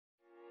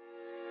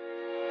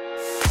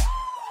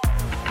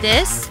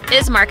This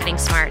is Marketing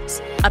Smarts,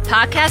 a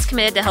podcast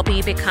committed to helping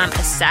you become a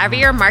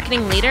savvier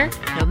marketing leader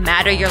no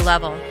matter your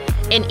level.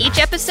 In each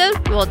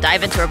episode, we will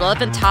dive into a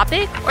relevant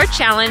topic or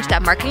challenge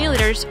that marketing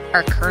leaders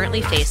are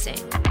currently facing.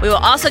 We will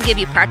also give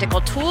you practical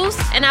tools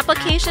and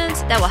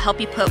applications that will help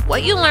you put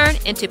what you learn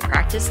into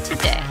practice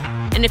today.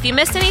 And if you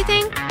missed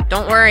anything,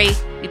 don't worry.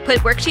 We put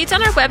worksheets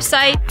on our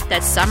website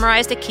that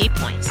summarize the key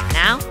points.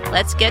 Now,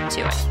 let's get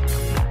to it.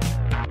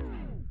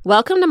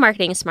 Welcome to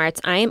Marketing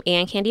Smarts. I am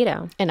Ann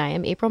Candido. And I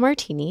am April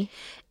Martini.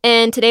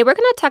 And today we're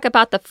going to talk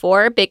about the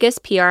 4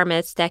 biggest PR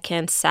myths that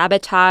can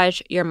sabotage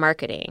your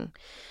marketing.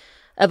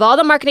 Of all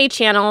the marketing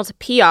channels,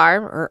 PR,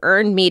 or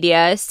earned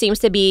media, seems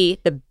to be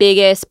the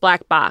biggest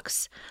black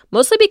box,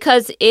 mostly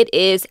because it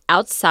is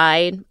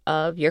outside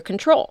of your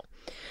control,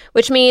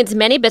 which means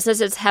many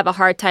businesses have a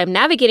hard time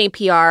navigating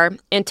PR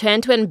and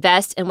tend to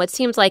invest in what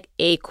seems like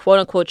a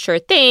quote-unquote sure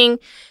thing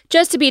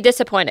just to be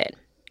disappointed.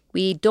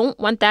 We don't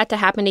want that to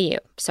happen to you.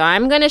 So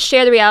I'm going to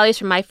share the realities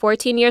from my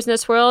 14 years in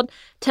this world.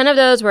 10 of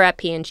those were at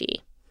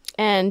P&G.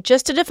 And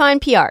just to define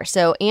PR,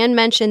 so Anne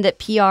mentioned that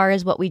PR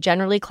is what we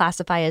generally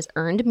classify as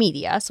earned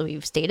media. So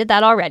we've stated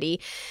that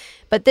already.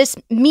 But this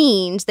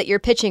means that you're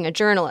pitching a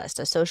journalist,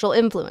 a social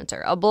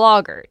influencer, a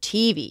blogger,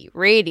 TV,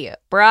 radio,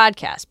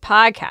 broadcast,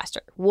 podcaster,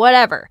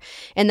 whatever,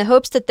 in the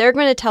hopes that they're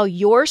going to tell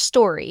your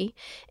story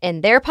in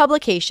their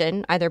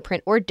publication, either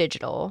print or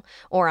digital,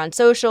 or on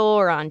social,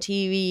 or on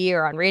TV,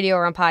 or on radio,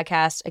 or on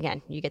podcast.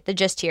 Again, you get the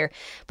gist here.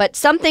 But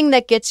something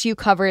that gets you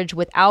coverage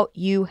without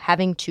you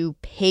having to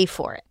pay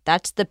for it.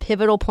 That's the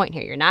pivotal point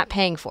here. You're not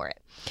paying for it.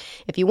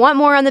 If you want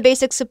more on the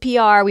basics of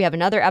PR, we have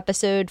another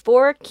episode,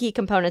 4 key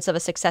components of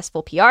a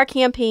successful PR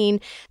campaign,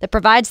 that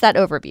provides that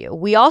overview.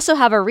 We also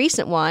have a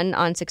recent one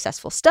on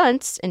successful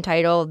stunts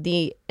entitled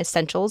The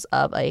Essentials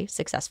of a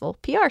Successful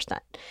PR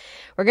Stunt.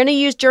 We're going to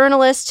use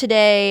journalists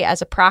today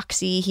as a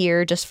proxy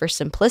here just for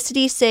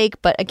simplicity's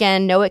sake, but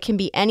again, know it can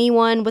be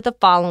anyone with a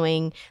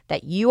following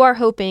that you are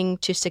hoping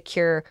to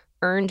secure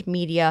earned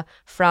media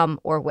from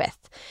or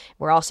with.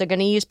 We're also going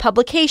to use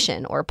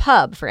publication or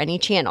pub for any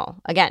channel.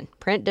 Again,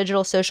 print,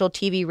 digital, social,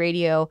 TV,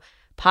 radio,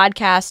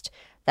 podcast.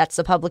 That's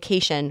the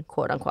publication,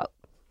 quote unquote.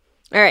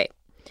 All right.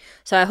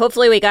 So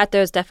hopefully we got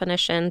those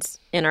definitions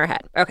in our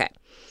head. Okay.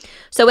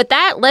 So with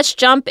that, let's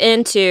jump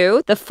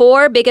into the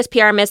 4 biggest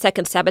PR myths that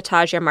can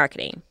sabotage your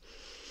marketing.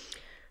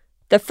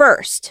 The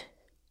first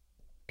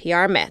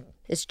PR myth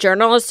is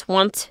journalists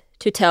want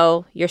to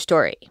tell your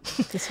story.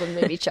 This one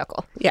made me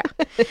chuckle. Yeah.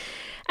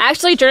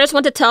 Actually, journalists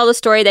want to tell the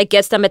story that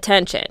gets them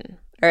attention,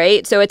 all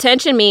right? So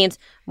attention means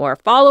more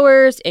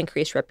followers,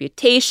 increased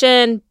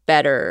reputation,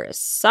 better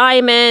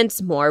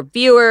assignments, more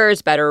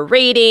viewers, better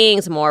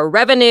ratings, more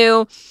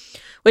revenue,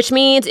 which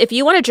means if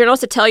you want a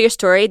journalist to tell your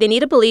story, they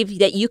need to believe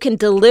that you can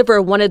deliver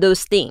one of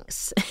those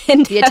things.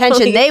 And the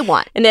attention they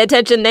want. And the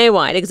attention they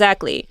want,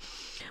 exactly.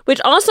 Which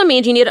also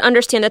means you need to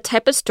understand the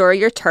type of story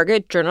your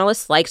target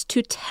journalist likes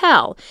to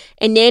tell,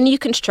 and then you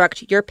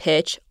construct your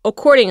pitch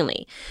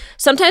accordingly.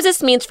 Sometimes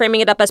this means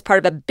framing it up as part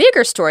of a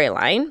bigger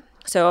storyline.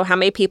 So how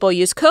many people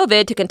use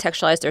COVID to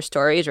contextualize their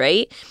stories,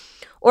 right?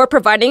 Or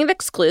providing an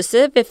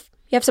exclusive if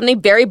you have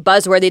something very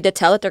buzzworthy to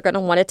tell that they're going to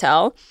want to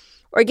tell,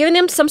 or giving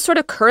them some sort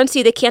of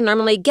currency they can't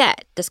normally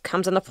get. This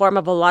comes in the form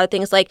of a lot of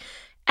things like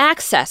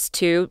access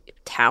to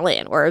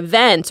talent or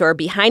events or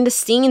behind the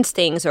scenes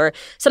things or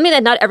something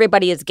that not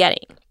everybody is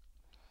getting.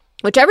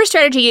 Whichever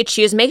strategy you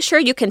choose, make sure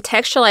you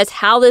contextualize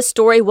how this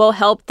story will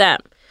help them,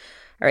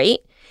 all right?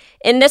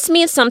 And this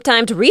means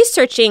sometimes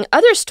researching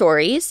other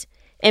stories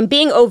and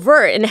being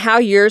overt in how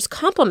yours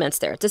complements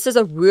theirs. This is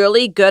a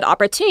really good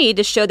opportunity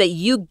to show that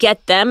you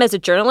get them as a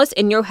journalist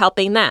and you're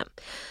helping them.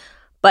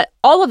 But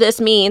all of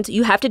this means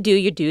you have to do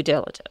your due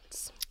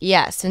diligence.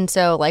 Yes. And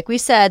so, like we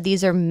said,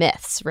 these are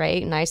myths,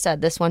 right? And I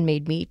said this one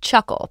made me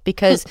chuckle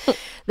because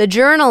the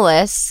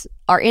journalists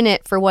are in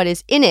it for what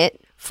is in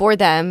it for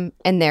them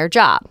and their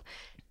job.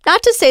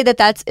 Not to say that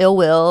that's ill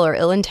will or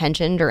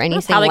ill-intentioned or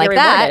anything like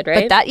that,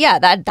 right?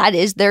 But that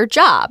is their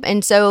job.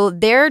 And so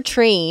they're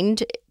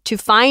trained to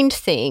find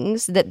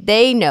things that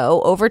they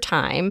know over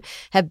time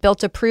have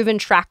built a proven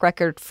track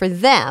record for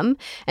them.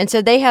 And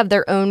so they have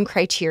their own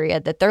criteria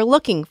that they're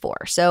looking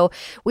for. So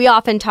we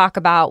often talk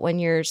about when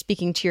you're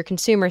speaking to your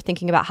consumer,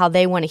 thinking about how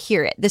they want to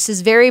hear it. This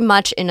is very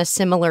much in a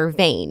similar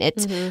vein.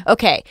 It's,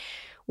 okay,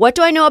 what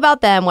do I know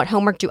about them? What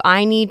homework do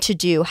I need to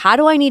do? How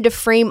do I need to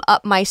frame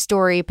up my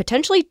story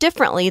potentially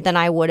differently than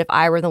I would if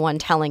I were the one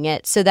telling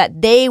it so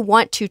that they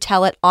want to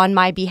tell it on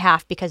my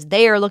behalf because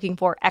they are looking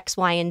for X,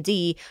 Y, and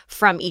Z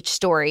from each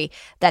story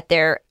that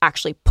they're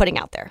actually putting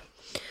out there.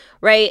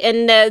 Right.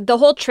 And the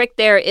whole trick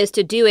there is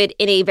to do it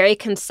in a very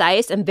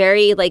concise and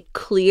very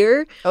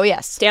clear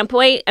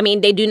standpoint. I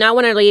mean, they do not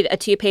want to read a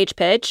 2-page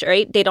pitch,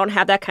 right? They don't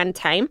have that kind of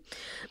time.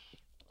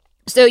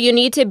 So you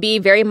need to be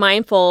very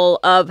mindful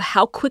of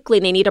how quickly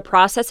they need to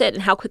process it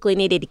and how quickly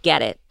they need to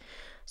get it.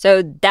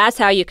 So that's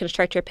how you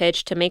construct your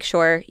pitch to make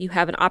sure you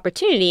have an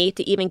opportunity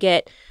to even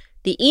get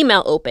the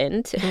email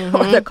opened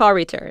or the call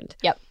returned.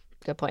 Yep.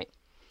 Good point.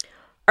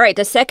 All right.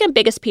 The second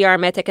biggest PR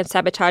myth that can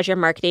sabotage your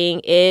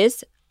marketing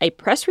is a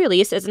press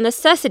release is a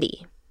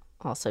necessity.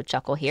 Also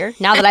chuckle here.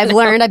 Now that I've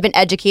learned, I've been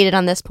educated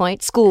on this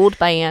point, schooled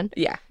by Anne.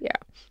 Yeah.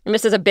 And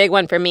this is a big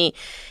one for me.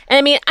 And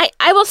I mean,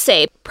 I will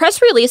say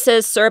press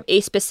releases serve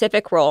a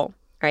specific role,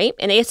 right?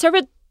 And they serve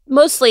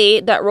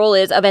mostly that role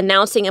is of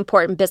announcing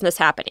important business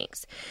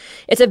happenings.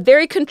 It's a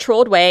very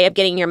controlled way of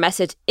getting your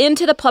message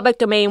into the public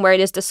domain where it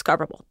is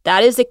discoverable.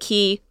 That is the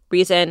key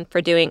reason for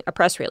doing a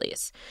press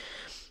release.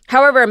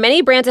 However,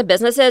 many brands and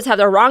businesses have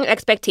the wrong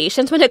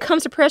expectations when it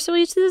comes to press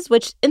releases,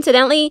 which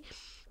incidentally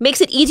makes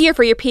it easier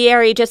for your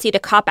PR agency to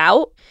cop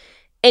out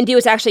and do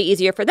what's actually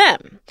easier for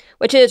them,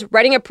 which is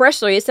writing a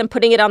press release and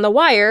putting it on the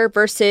wire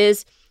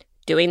versus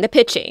doing the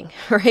pitching,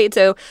 right?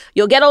 So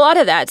you'll get a lot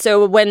of that.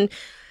 So when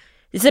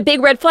it's a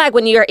big red flag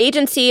when your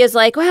agency is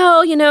like,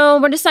 well,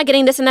 we're just not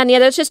getting this and that and the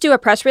other. Let's just do a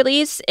press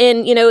release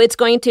and, it's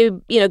going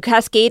to,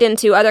 cascade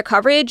into other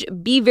coverage.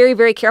 Be very,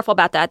 very careful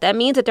about that. That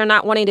means that they're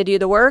not wanting to do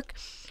the work.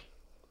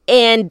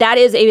 And that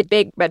is a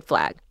big red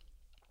flag.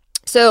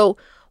 So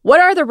what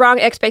are the wrong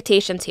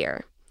expectations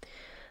here?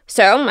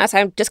 So, as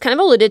I just kind of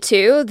alluded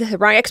to, the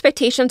wrong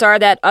expectations are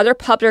that other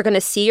pubs are going to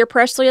see your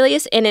press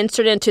release and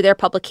insert it into their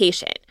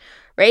publication,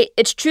 right?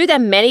 It's true that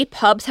many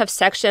pubs have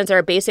sections that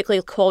are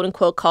basically quote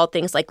unquote called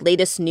things like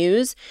latest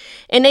news,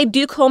 and they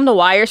do comb the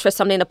wires for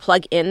something to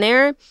plug in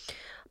there.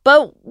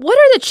 But what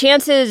are the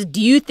chances,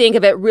 do you think,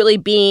 of it really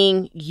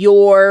being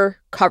your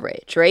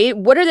coverage, right?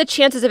 What are the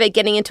chances of it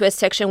getting into a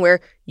section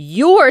where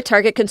your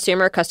target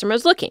customer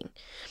is looking?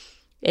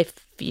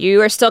 If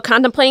you are still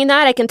contemplating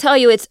that, I can tell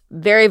you it's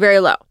very, very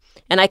low.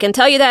 And I can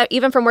tell you that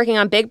even from working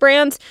on big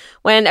brands,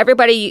 when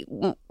everybody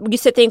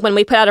used to think when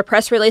we put out a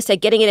press release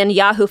that getting it in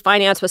Yahoo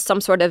Finance was some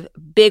sort of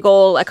big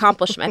old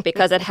accomplishment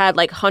because it had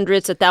like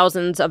hundreds of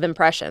thousands of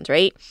impressions,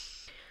 right?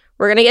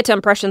 We're going to get to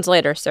impressions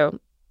later, so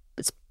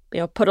let's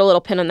put a little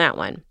pin on that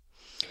one.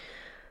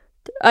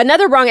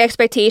 Another wrong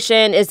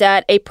expectation is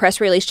that a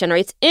press release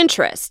generates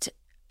interest.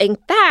 In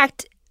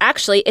fact,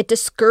 actually, it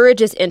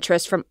discourages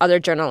interest from other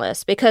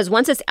journalists because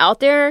once it's out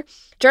there,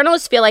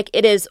 journalists feel like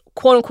it is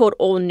quote-unquote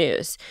old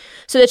news.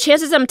 So the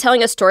chances of them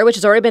telling a story which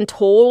has already been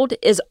told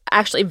is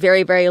actually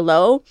very, very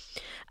low.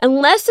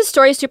 Unless the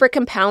story is super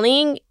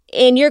compelling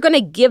and you're going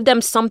to give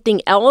them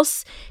something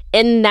else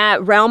in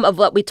that realm of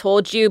what we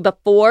told you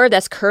before,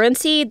 that's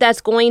currency, that's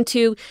going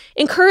to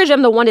encourage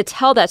them to want to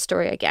tell that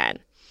story again.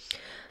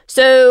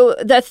 So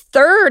the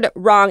third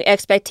wrong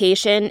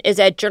expectation is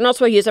that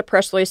journalists will use a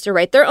press release to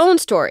write their own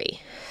story.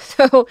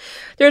 So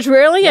there's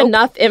rarely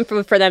enough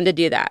info for them to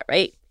do that,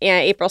 right? Yeah,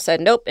 April said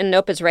nope, and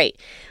nope is right.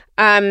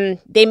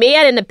 They may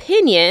add an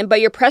opinion,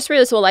 but your press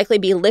release will likely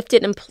be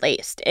lifted and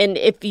placed. And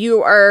if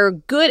you are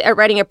good at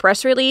writing a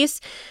press release,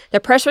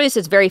 the press release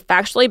is very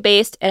factually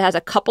based. It has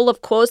a couple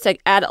of quotes that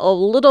add a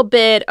little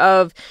bit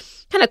of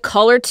kind of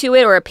color to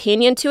it or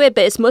opinion to it,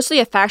 but it's mostly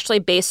a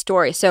factually based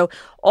story. So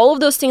all of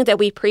those things that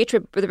we preach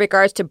with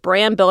regards to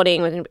brand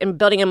building and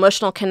building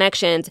emotional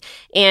connections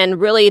and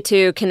really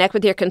to connect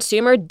with your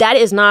consumer, that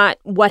is not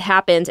what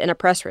happens in a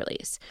press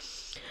release.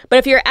 But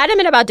if you're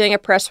adamant about doing a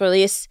press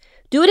release,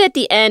 do it at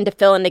the end to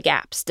fill in the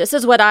gaps. This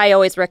is what I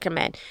always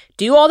recommend.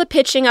 Do all the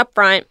pitching up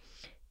front.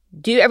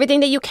 Do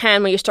everything that you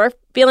can. When you start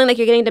feeling like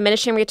you're getting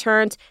diminishing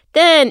returns,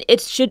 then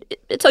it's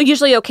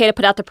usually okay to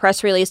put out the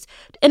press release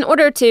in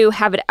order to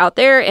have it out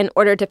there in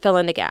order to fill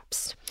in the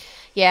gaps.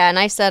 Yeah, and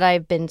I said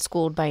I've been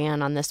schooled by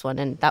Anne on this one,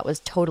 and that was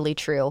totally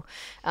true.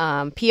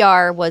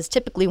 PR was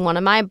typically one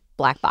of my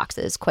black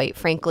boxes, quite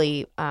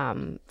frankly,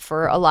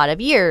 for a lot of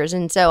years.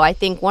 And so I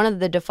think one of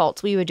the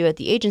defaults we would do at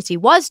the agency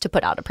was to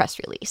put out a press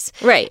release.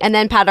 Right. And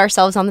then pat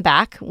ourselves on the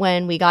back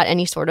when we got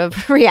any sort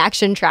of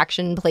reaction,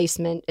 traction,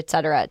 placement, et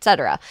cetera, et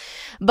cetera.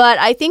 But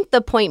I think the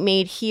point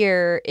made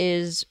here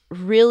is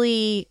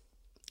really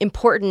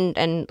important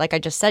and, like I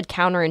just said,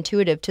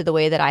 counterintuitive to the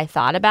way that I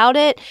thought about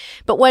it.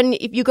 But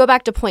if you go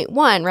back to point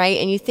one, right,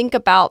 and you think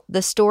about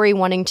the story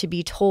wanting to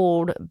be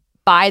told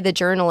by the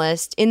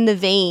journalist in the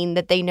vein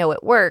that they know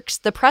it works,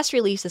 the press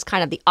release is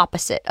kind of the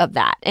opposite of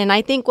that. And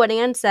I think what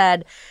Anne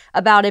said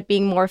about it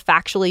being more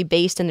factually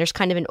based and there's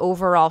kind of an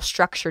overall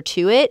structure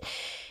to it,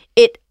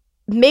 it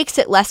makes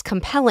it less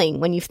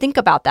compelling when you think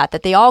about that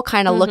they all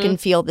kind of look and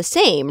feel the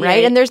same,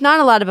 right? And there's not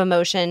a lot of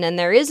emotion and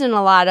there isn't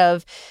a lot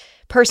of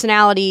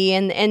personality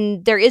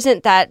and there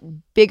isn't that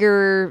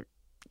bigger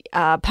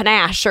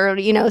panache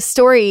or,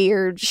 story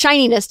or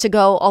shininess to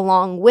go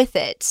along with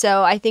it.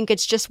 So I think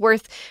it's just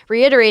worth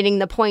reiterating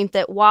the point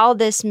that while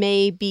this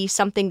may be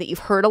something that you've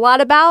heard a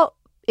lot about,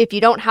 if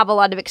you don't have a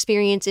lot of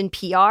experience in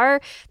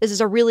PR, this is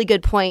a really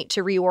good point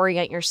to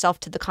reorient yourself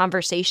to the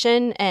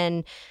conversation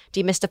and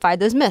demystify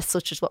those myths,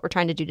 which is what we're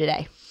trying to do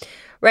today.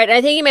 Right.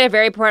 I think you made a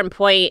very important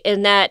point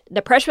in that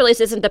the press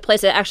release isn't the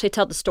place to actually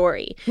tell the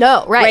story.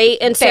 No, right. Right.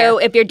 And Fair. So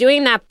if you're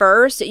doing that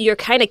first, you're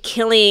kind of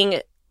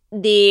killing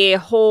the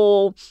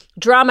whole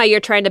drama you're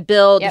trying to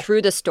build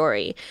through the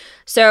story.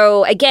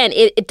 So again,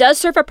 it does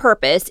serve a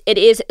purpose. It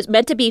is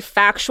meant to be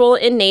factual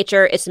in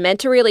nature. It's meant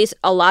to release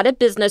a lot of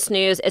business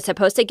news. It's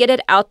supposed to get it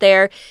out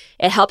there.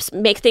 It helps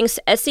make things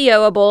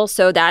SEOable,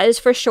 so that is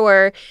for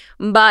sure.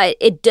 But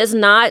it does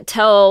not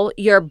tell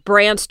your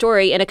brand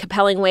story in a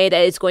compelling way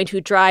that is going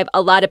to drive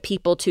a lot of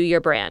people to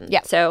your brand.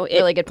 Yeah, so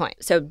really good point.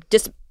 So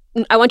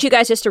I want you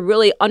guys just to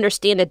really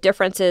understand the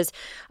differences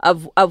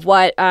of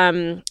what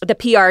the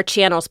PR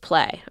channels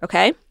play,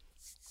 okay?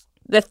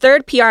 The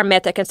third PR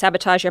myth that can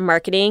sabotage your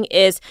marketing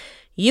is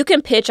you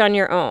can pitch on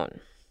your own.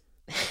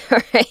 All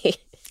right.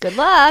 Good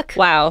luck.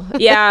 Wow.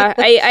 Yeah.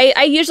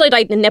 I usually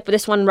like to nip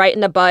this one right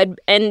in the bud.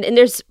 And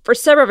there's for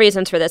several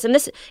reasons for this. And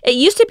it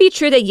used to be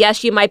true that,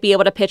 yes, you might be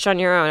able to pitch on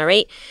your own. All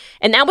right.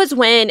 And that was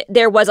when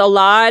there was a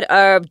lot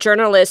of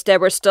journalists that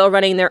were still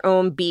running their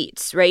own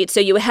beats. Right. So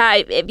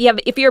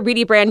if you're a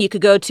beauty brand, you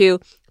could go to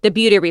the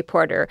Beauty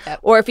Reporter. Yep.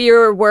 Or if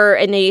you were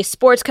in a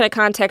sports kind of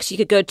context, you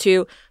could go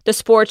to the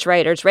sports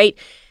writers. Right.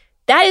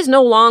 That is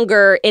no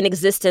longer in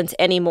existence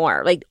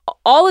anymore. Like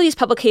all of these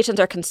publications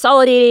are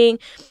consolidating.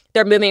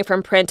 They're moving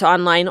from print to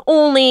online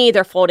only.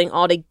 They're folding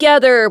all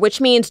together, which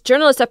means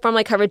journalists that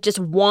formerly covered just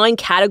one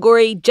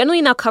category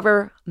generally now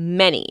cover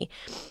many.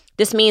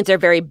 This means they're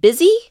very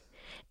busy,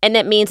 and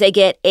that means they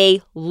get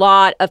a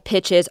lot of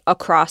pitches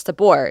across the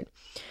board.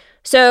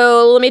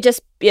 So let me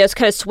just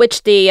kind of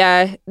switch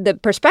the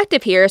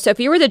perspective here. So if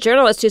you were the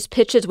journalist, whose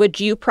pitches would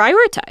you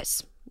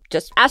prioritize?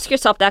 Just ask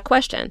yourself that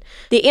question.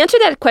 The answer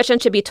to that question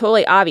should be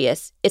totally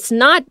obvious. It's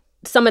not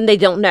someone they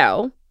don't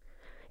know.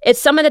 It's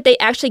someone that they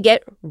actually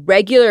get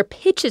regular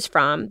pitches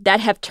from that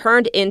have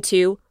turned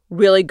into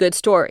really good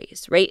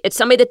stories, right? It's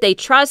somebody that they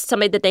trust,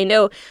 somebody that they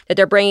know that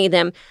they're bringing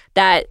them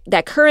that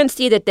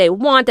currency that they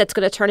want, that's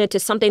going to turn into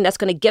something that's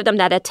going to give them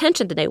that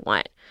attention that they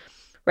want,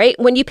 right?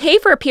 When you pay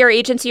for a PR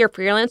agency or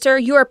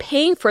freelancer, you are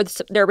paying for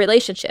their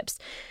relationships.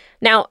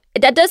 Now,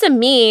 that doesn't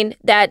mean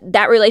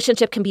that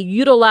relationship can be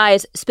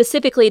utilized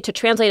specifically to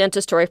translate into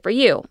a story for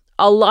you.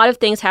 A lot of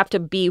things have to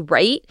be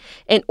right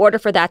in order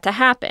for that to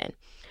happen.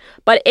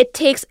 But it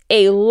takes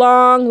a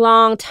long,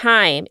 long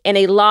time and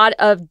a lot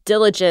of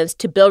diligence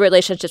to build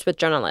relationships with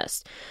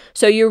journalists.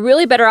 So you're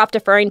really better off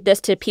deferring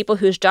this to people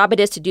whose job it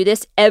is to do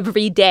this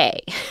every day,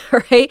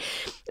 right?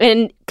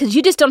 And because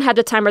you just don't have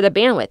the time or the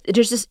bandwidth.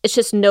 It's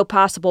just no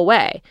possible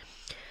way.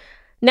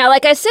 Now,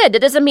 like I said,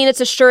 that doesn't mean it's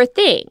a sure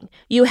thing.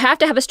 You have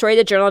to have a story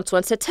the journalist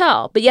wants to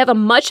tell, but you have a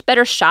much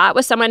better shot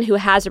with someone who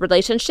has a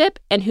relationship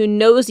and who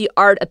knows the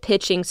art of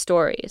pitching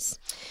stories.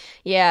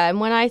 Yeah, and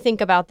when I think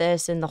about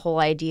this and the whole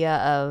idea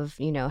of,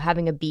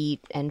 having a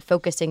beat and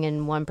focusing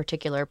in one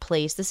particular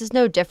place, this is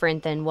no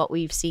different than what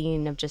we've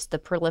seen of just the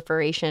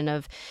proliferation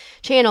of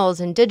channels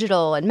and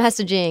digital and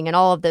messaging and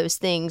all of those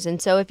things.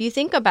 And so if you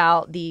think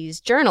about these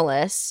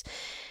journalists,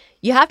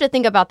 you have to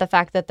think about the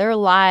fact that their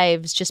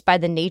lives, just by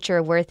the nature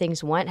of where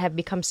things went, have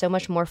become so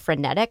much more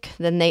frenetic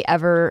than they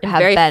ever have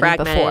been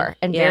before.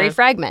 And very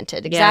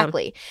fragmented,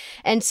 exactly.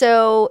 Yeah. And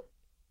so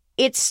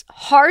it's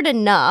hard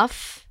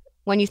enough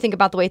when you think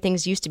about the way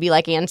things used to be,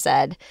 like Anne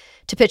said,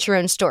 to pitch your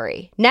own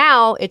story.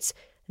 Now it's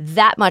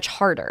that much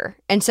harder.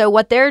 And so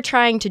what they're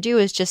trying to do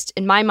is just,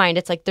 in my mind,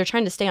 it's like they're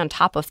trying to stay on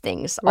top of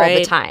things all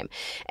the time.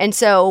 And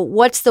so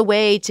what's the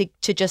way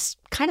to just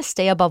kind of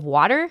stay above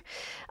water,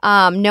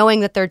 knowing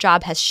that their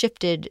job has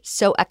shifted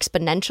so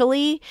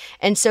exponentially?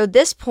 And so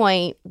this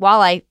point, while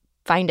I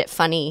find it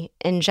funny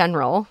in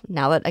general,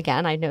 now that,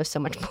 again, I know so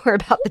much more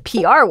about the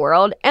PR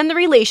world and the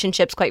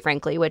relationships, quite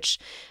frankly, which,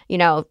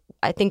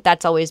 I think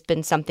that's always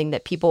been something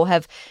that people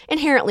have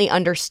inherently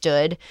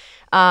understood,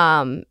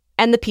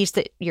 and the piece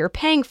that you're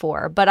paying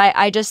for. But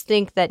I just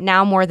think that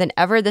now more than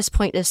ever, this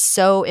point is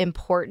so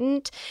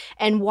important.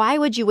 And why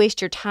would you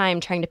waste your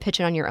time trying to pitch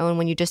it on your own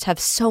when you just have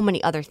so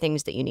many other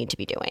things that you need to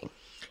be doing?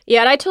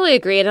 Yeah, and I totally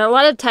agree. And a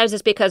lot of times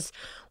it's because,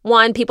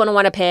 one, people don't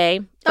want to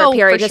pay for a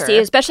PR agency,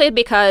 especially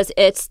because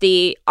it's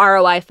the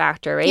ROI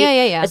factor, right?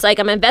 Yeah. It's like,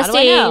 I'm investing.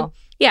 How do I know?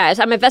 Yeah,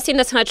 I'm investing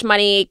this much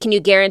money. Can you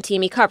guarantee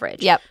me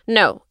coverage? Yep.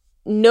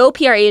 No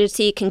PR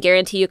agency can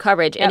guarantee you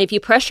coverage. Yep. And if you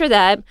pressure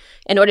that,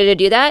 in order to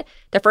do that,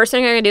 the first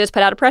thing they're going to do is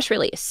put out a press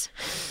release.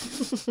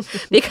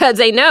 Because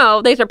they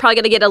know they're probably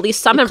going to get at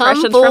least some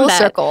impressions from that.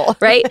 Circle.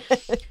 Right?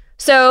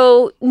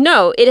 So,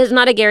 no, it is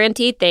not a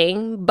guaranteed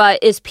thing, but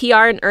is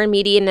PR and earned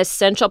media an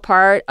essential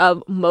part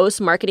of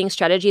most marketing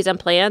strategies and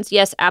plans?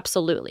 Yes,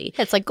 absolutely.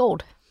 It's like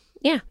gold.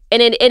 Yeah.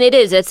 And it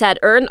is. It's that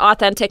earned,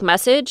 authentic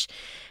message.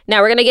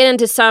 Now, we're going to get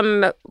into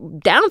some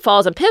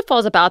downfalls and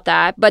pitfalls about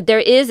that, but there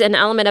is an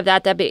element of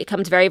that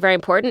becomes very, very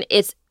important.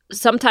 It's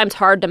sometimes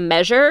hard to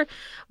measure,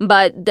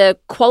 but the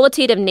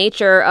qualitative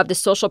nature of the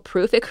social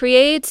proof it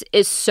creates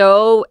is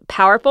so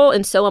powerful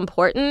and so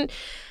important.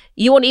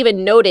 You won't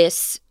even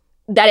notice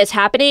that it's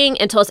happening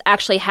until it's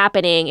actually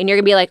happening. And you're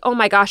going to be like, oh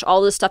my gosh,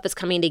 all this stuff is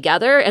coming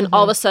together. And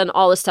all of a sudden,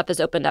 all this stuff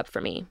is opened up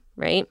for me,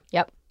 right?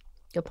 Yep.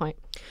 Good point.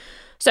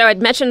 So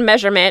I'd mentioned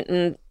measurement,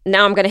 and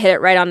now I'm going to hit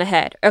it right on the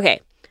head.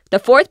 Okay. The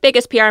fourth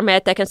biggest PR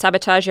myth that can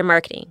sabotage your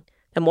marketing.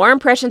 The more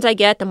impressions I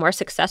get, the more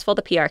successful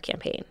the PR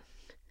campaign.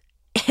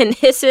 And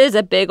this is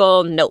a big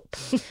old nope.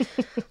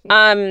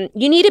 You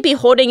need to be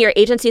holding your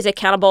agencies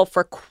accountable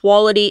for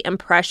quality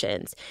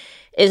impressions.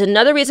 Is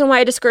another reason why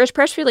I discourage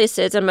press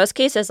releases in most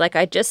cases, like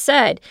I just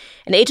said.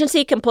 An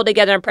agency can pull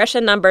together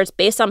impression numbers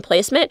based on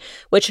placement,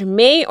 which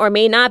may or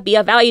may not be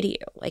of value to you.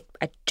 Like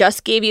I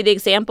just gave you the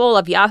example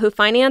of Yahoo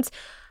Finance.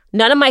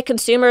 None of my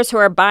consumers who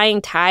are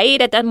buying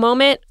Tide at that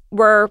moment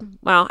were,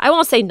 well, I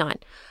won't say none.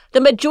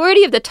 The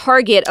majority of the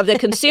target of the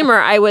consumer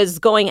I was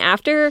going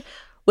after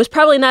was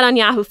probably not on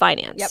Yahoo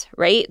Finance,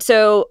 right?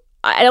 So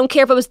I don't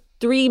care if it was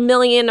 3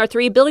 million or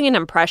 3 billion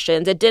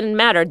impressions. It didn't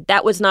matter.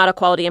 That was not a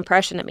quality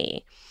impression to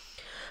me.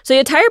 So the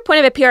entire point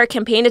of a PR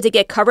campaign is to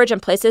get coverage in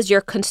places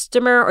your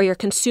customer or your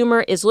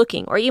consumer is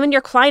looking, or even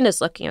your client is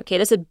looking, okay?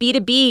 This is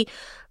B2B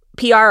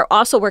PR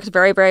also works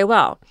very, very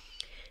well.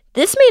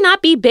 This may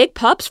not be big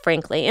pubs,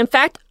 frankly. In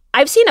fact,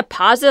 I've seen a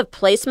positive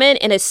placement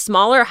in a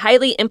smaller,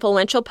 highly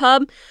influential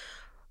pub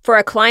for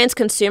a client's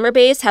consumer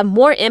base have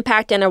more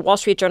impact than a Wall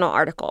Street Journal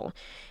article.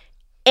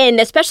 And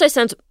especially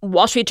since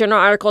Wall Street Journal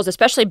articles,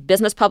 especially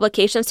business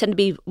publications, tend to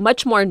be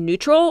much more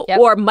neutral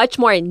or much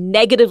more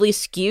negatively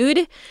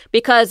skewed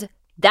because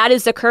that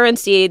is the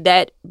currency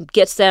that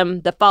gets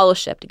them the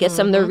followership, it gets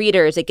them the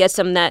readers, it gets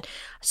them that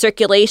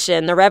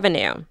circulation, the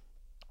revenue.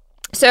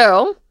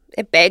 So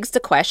it begs the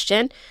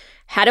question,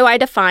 how do I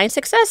define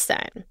success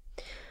then?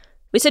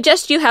 We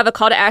suggest you have a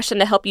call to action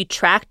to help you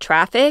track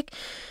traffic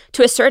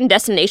to a certain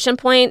destination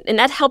point, and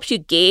that helps you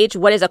gauge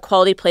what is a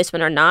quality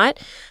placement or not.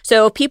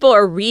 So if people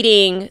are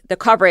reading the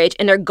coverage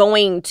and they're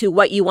going to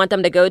what you want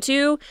them to go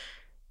to,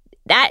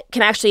 that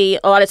can actually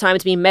a lot of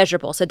times be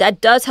measurable. So that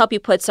does help you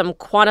put some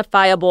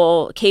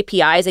quantifiable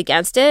KPIs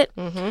against it.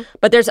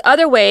 But there's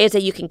other ways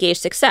that you can gauge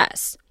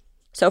success.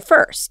 So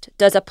first,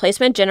 does a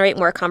placement generate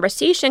more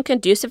conversation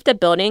conducive to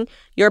building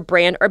your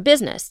brand or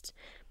business?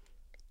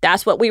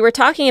 That's what we were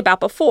talking about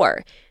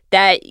before,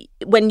 that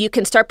when you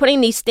can start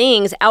putting these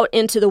things out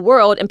into the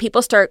world and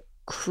people start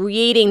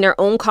creating their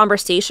own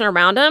conversation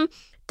around them,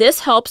 this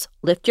helps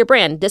lift your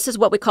brand. This is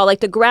what we call like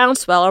the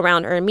groundswell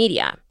around earned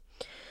media.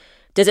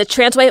 Does it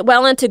translate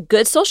well into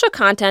good social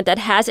content that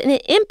has an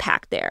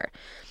impact there?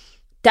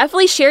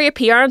 Definitely share your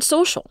PR on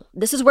social.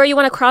 This is where you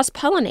want to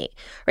cross-pollinate,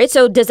 right?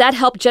 So does that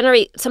help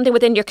generate something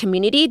within your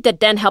community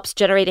that then helps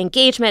generate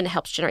engagement,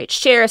 helps generate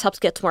shares, helps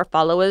get more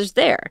followers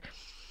there?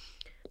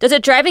 Does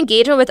it drive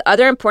engagement with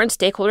other important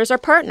stakeholders or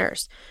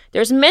partners?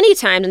 There's many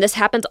times, and this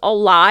happens a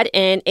lot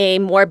in a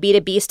more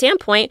B2B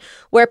standpoint,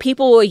 where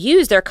people will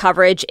use their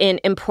coverage in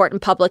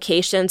important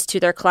publications to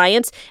their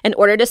clients in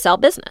order to sell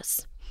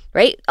business,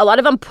 right? A lot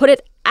of them put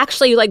it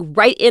actually like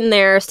right in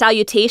their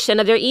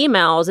salutation of their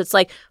emails. It's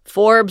like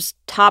Forbes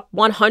top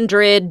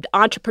 100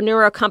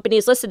 entrepreneurial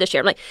companies listed this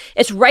year. Like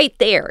it's right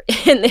there.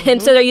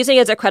 And so they're using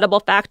it as a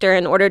credible factor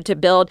in order to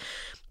build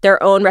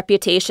their own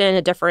reputation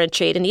and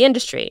differentiate in the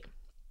industry.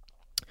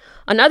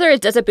 Another is,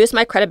 does it boost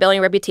my credibility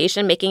and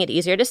reputation, making it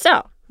easier to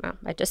sell? Well,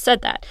 I just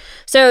said that.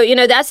 So,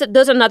 that's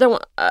another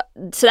one.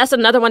 So that's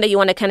another one that you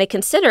want to kind of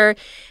consider,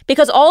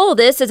 because all of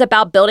this is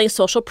about building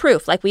social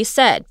proof. Like we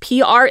said,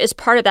 PR is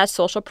part of that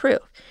social proof.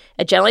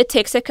 It generally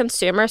takes a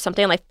consumer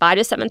something like 5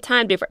 to 7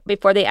 times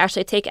before they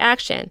actually take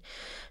action.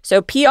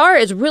 So PR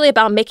is really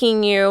about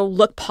making you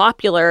look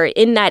popular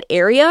in that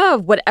area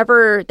of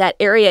whatever that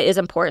area is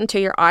important to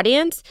your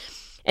audience.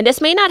 And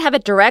this may not have a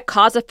direct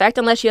cause effect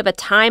unless you have a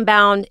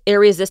time-bound,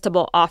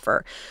 irresistible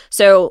offer.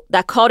 So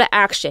that call to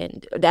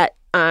action, that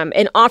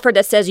an offer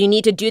that says you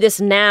need to do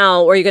this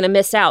now or you're going to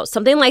miss out,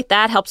 something like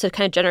that helps to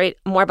kind of generate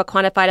more of a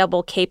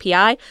quantifiable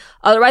KPI.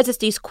 Otherwise, it's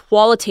these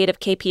qualitative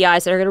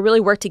KPIs that are going to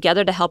really work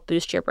together to help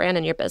boost your brand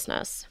and your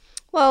business.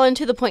 Well, and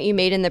to the point you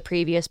made in the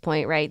previous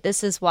point, right?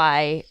 This is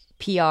why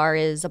PR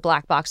is a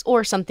black box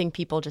or something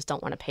people just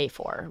don't want to pay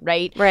for,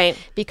 right? Right.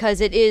 Because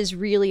it is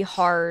really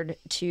hard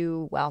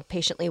to,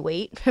 patiently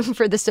wait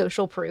for the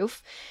social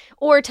proof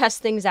or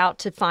test things out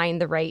to find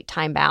the right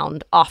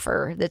time-bound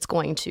offer that's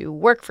going to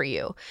work for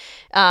you.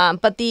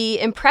 But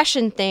the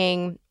impression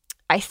thing,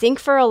 I think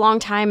for a long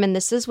time, and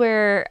this is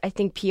where I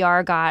think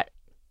PR got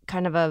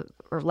kind of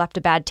or left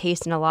a bad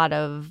taste in a lot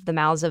of the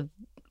mouths of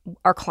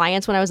our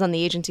clients when I was on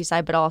the agency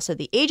side, but also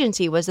the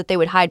agency, was that they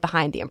would hide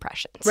behind the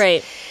impressions.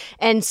 Right.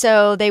 And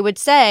so they would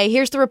say,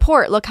 here's the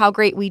report, look how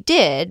great we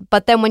did.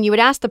 But then when you would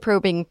ask the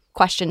probing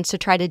questions to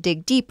try to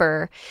dig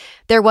deeper,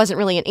 there wasn't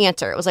really an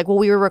answer. It was like, well,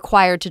 we were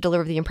required to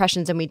deliver the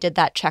impressions and we did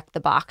that, check the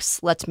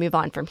box, let's move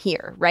on from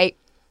here, right?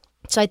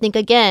 So I think,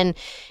 again,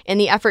 in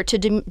the effort to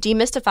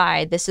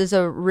demystify, this is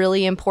a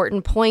really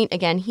important point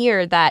again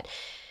here, that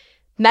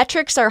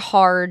metrics are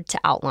hard to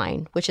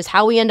outline, which is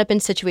how we end up in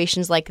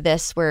situations like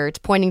this where it's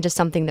pointing to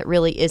something that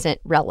really isn't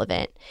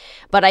relevant.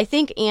 But I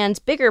think Anne's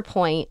bigger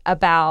point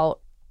about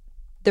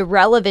the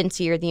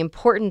relevancy or the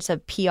importance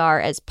of PR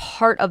as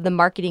part of the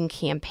marketing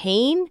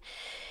campaign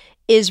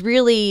is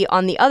really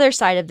on the other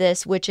side of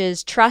this, which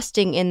is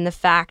trusting in the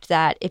fact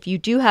that if you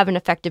do have an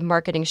effective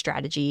marketing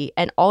strategy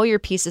and all your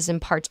pieces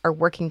and parts are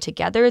working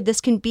together,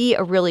 this can be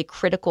a really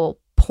critical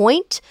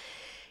point.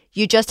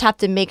 You just have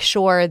to make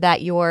sure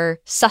that you're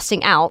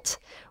sussing out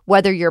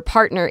whether your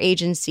partner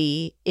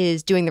agency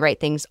is doing the right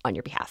things on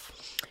your behalf.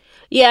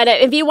 Yeah, and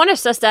if you want to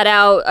suss that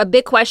out, a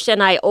big question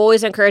I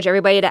always encourage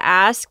everybody to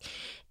ask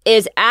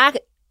is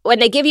when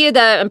they give you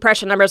the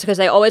impression numbers, because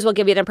they always will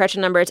give you the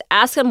impression numbers,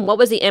 ask them what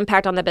was the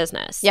impact on the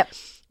business. Yep.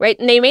 Right?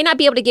 And they may not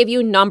be able to give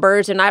you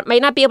numbers and may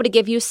not be able to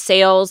give you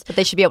sales. But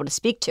they should be able to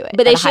speak to it.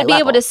 But they should be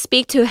able to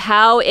speak to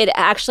how it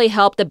actually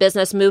helped the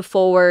business move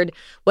forward,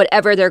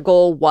 whatever their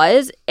goal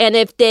was. And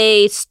if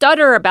they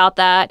stutter about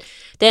that,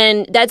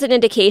 then that's an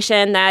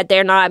indication that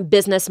they're not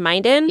business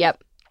minded.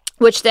 Yep.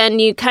 Which then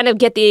you kind of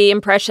get the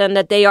impression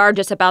that they are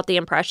just about the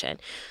impression.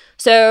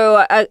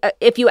 So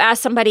if you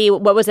ask somebody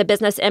what was the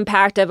business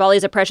impact of all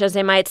these impressions,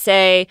 they might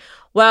say,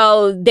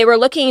 well, they were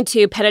looking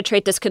to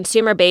penetrate this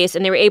consumer base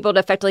and they were able to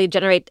effectively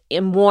generate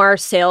more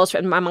sales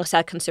from amongst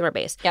that consumer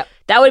base. Yep.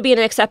 That would be an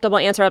acceptable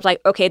answer of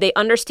like, okay, they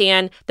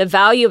understand the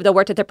value of the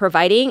work that they're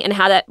providing and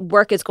how that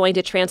work is going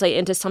to translate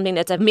into something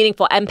that's a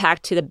meaningful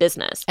impact to the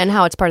business. And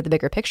how it's part of the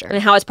bigger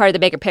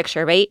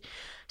picture. Right?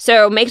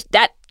 So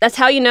that's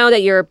how you know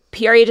that your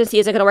PR agency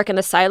isn't going to work in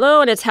a silo,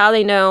 and it's how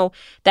they know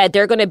that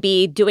they're going to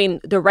be doing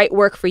the right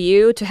work for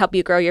you to help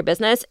you grow your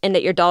business and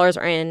that your dollars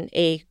are in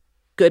a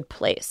good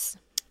place.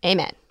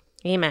 Amen.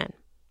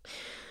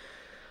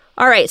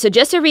 All right, so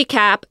just to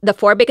recap, the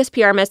 4 biggest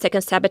PR myths that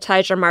can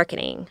sabotage your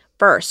marketing.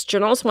 First,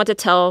 journalists want to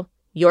tell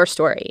your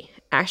story.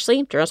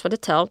 Actually, journalists want to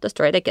tell the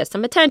story that gets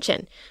them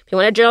attention. If you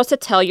want a journalist to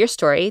tell your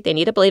story, they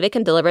need to believe it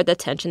can deliver the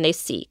attention they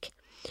seek.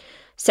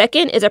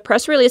 Second is a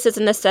press release is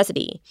a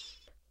necessity.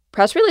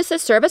 Press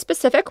releases serve a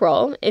specific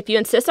role. If you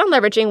insist on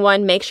leveraging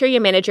one, make sure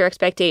you manage your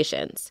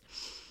expectations.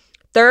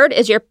 Third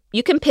is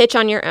you can pitch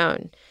on your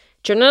own.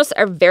 Journalists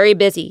are very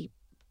busy.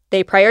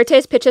 They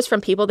prioritize pitches from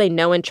people they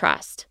know and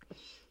trust.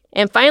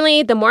 And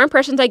finally, the more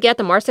impressions I get,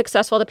 the more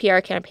successful the PR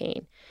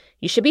campaign.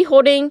 You should be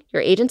holding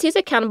your agencies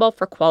accountable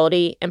for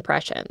quality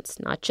impressions,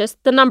 not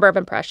just the number of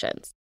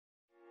impressions.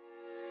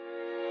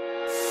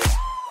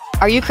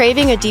 Are you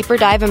craving a deeper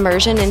dive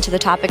immersion into the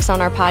topics on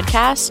our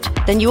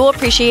podcast? Then you will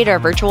appreciate our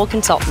virtual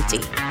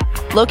consultancy.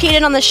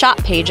 Located on the shop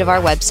page of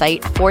our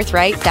website,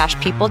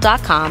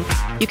 forthright-people.com,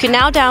 you can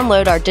now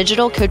download our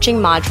digital coaching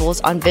modules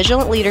on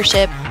vigilant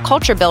leadership,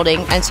 culture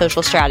building, and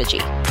social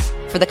strategy.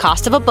 For the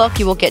cost of a book,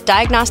 you will get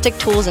diagnostic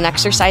tools and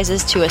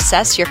exercises to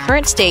assess your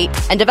current state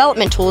and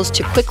development tools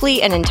to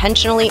quickly and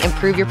intentionally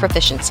improve your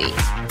proficiency.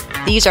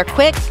 These are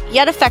quick,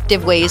 yet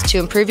effective ways to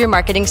improve your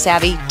marketing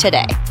savvy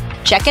today.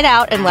 Check it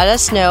out and let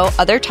us know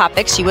other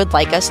topics you would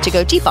like us to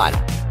go deep on.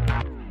 All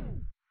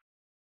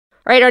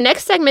right, our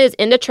next segment is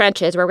In the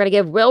Trenches, where we're going to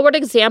give real-world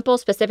examples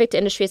specific to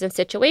industries and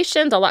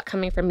situations, a lot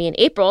coming from me and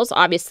April's,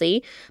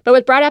 obviously, but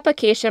with broad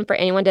application for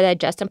anyone to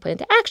digest and put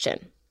into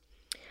action.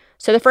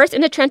 So the first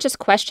In the Trenches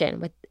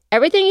question, with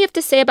everything you have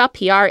to say about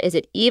PR, is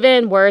it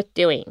even worth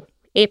doing?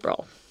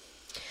 April.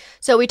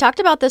 So we talked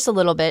about this a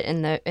little bit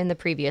in the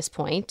previous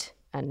point,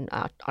 and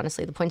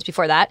honestly, the points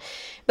before that.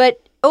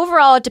 But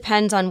overall, it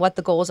depends on what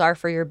the goals are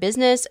for your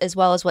business as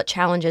well as what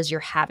challenges you're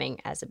having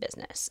as a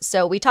business.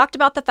 So we talked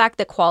about the fact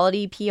that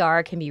quality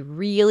PR can be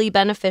really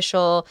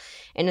beneficial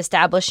in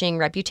establishing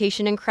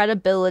reputation and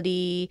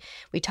credibility.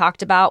 We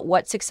talked about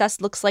what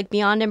success looks like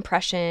beyond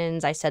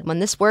impressions. I said when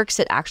this works,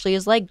 it actually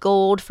is like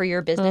gold for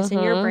your business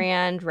and your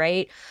brand,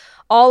 right?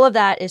 All of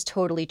that is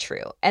totally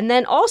true. And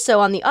then also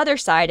on the other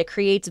side, it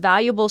creates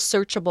valuable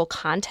searchable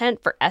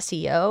content for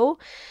SEO.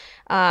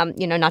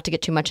 Not to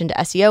get too much into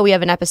SEO. We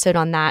have an episode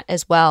on that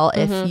as well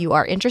if you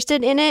are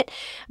interested in it.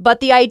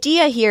 But the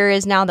idea here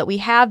is now that we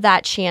have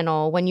that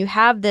channel, when you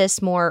have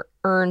this more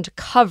earned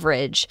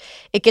coverage,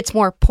 it gets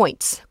more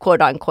points,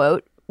 quote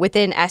unquote,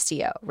 within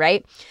SEO,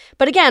 right?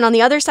 But again, on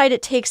the other side,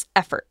 it takes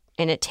effort.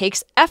 And it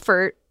takes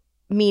effort,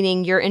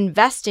 meaning you're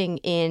investing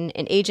in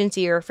an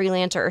agency or a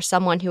freelancer or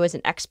someone who is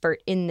an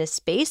expert in this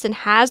space and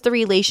has the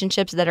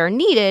relationships that are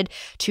needed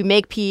to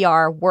make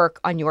PR work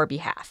on your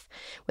behalf.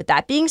 With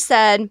that being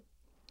said,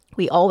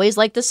 we always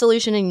like the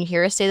solution, and you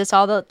hear us say this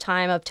all the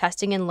time, of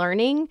testing and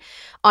learning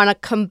on a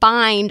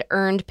combined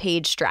earned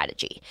paid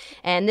strategy.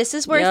 And this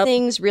is where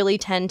things really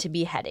tend to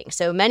be heading.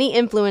 So many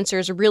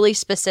influencers really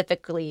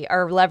specifically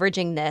are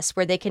leveraging this,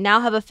 where they can now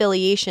have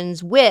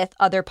affiliations with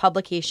other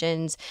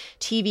publications,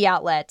 TV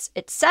outlets,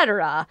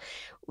 etc.,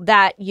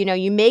 that,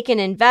 you make an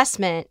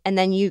investment and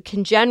then you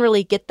can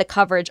generally get the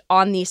coverage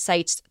on these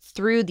sites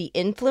through the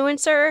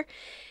influencer.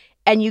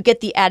 And you get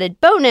the added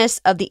bonus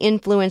of the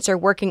influencer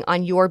working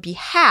on your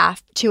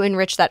behalf to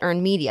enrich that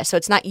earned media. So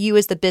it's not you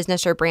as the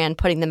business or brand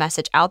putting the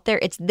message out there.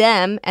 It's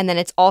them. And then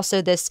it's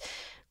also this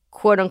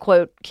quote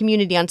unquote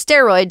community on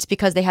steroids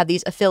because they have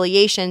these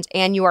affiliations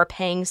and you are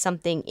paying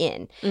something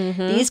in.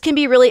 These can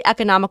be really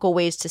economical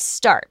ways to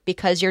start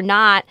because you're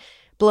not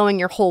blowing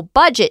your whole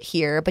budget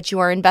here, but you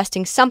are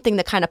investing something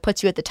that kind of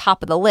puts you at the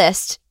top of the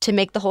list to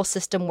make the whole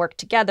system work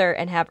together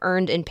and have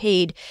earned and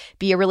paid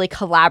be a really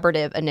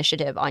collaborative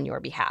initiative on your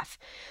behalf.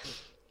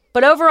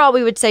 But overall,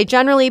 we would say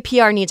generally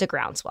PR needs a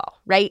groundswell,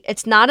 right?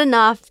 It's not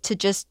enough to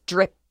just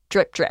drip,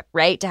 drip, drip,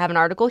 right? To have an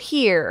article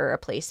here or a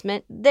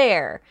placement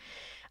there.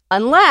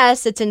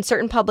 unless it's in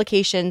certain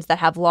publications that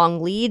have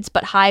long leads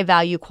but high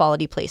value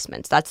quality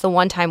placements. That's the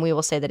one time we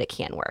will say that it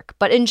can work.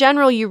 But in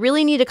general, you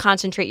really need to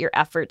concentrate your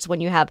efforts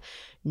when you have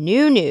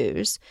new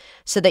news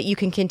so that you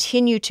can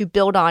continue to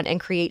build on and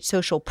create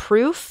social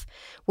proof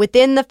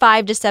within the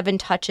 5 to 7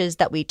 touches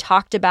that we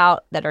talked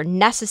about that are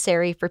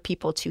necessary for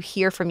people to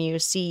hear from you,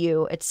 see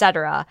you,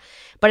 etc.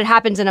 But it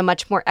happens in a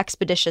much more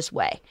expeditious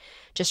way.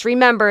 Just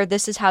remember,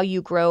 this is how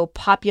you grow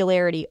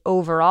popularity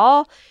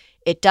overall.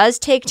 It does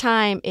take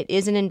time. It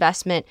is an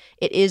investment.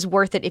 It is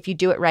worth it if you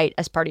do it right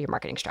as part of your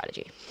marketing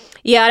strategy.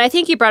 Yeah, and I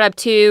think you brought up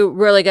 2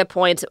 really good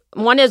points.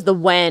 One is the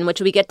when, which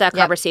we get that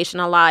conversation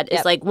a lot.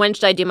 It's like, when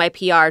should I do my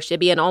PR? Should it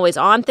be an always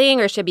on thing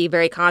or should it be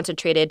very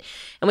concentrated?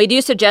 And we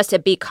do suggest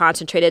it be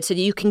concentrated so that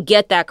you can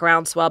get that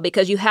groundswell,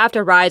 because you have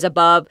to rise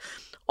above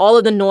all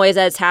of the noise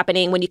that's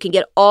happening when you can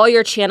get all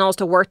your channels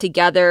to work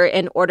together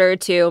in order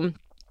to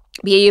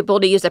be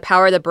able to use the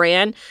power of the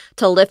brand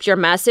to lift your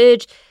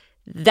message.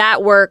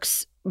 That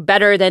works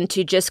better than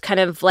to just kind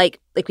of like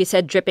we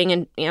said, dripping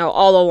and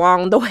all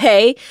along the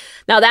way.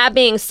 Now, that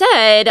being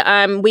said,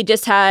 we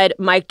just had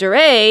Mike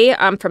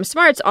Duray from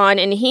Smarts on,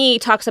 and he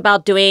talks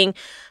about doing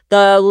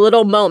the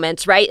little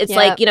moments, right? It's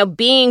like,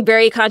 being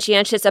very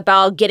conscientious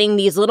about getting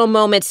these little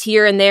moments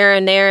here and there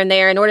and there and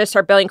there in order to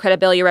start building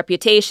credibility,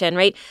 reputation,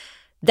 right?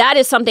 That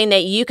is something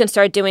that you can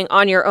start doing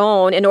on your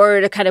own in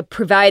order to kind of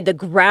provide the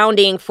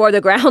grounding for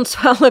the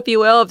groundswell, if you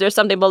will. If there's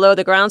something below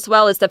the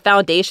groundswell, it's the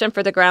foundation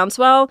for the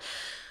groundswell,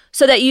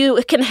 so that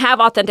you can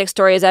have authentic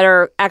stories that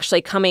are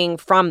actually coming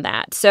from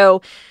that.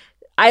 So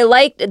I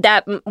like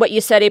that, what you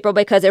said, April,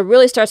 because it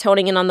really starts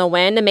honing in on the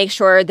when to make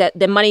sure that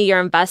the money you're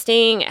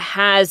investing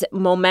has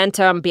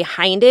momentum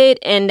behind it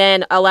and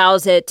then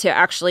allows it to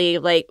actually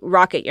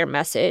rocket your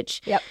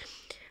message. Yep.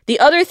 The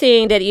other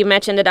thing that you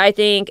mentioned that I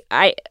think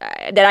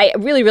that I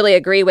really, really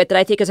agree with, that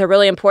I think is a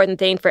really important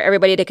thing for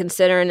everybody to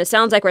consider, and it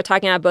sounds like we're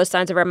talking out both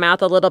sides of our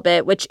mouth a little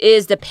bit, which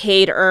is the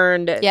paid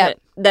earned,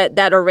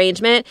 that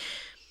arrangement.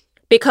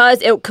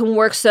 Because it can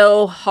work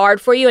so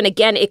hard for you. And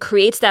again, it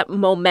creates that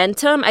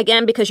momentum,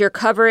 again, because your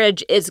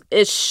coverage is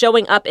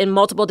showing up in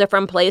multiple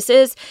different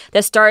places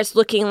that starts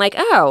looking like,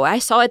 oh, I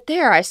saw it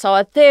there, I saw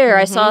it there,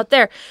 I saw it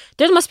there.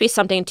 There must be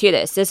something to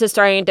this. This is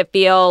starting to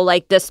feel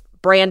like this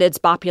brand is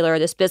popular,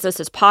 this business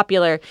is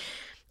popular.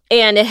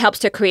 And it helps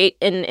to create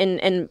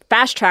and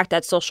fast track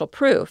that social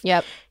proof.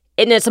 Yep.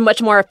 And it's a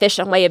much more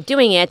efficient way of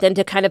doing it than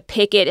to kind of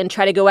pick it and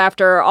try to go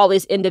after all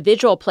these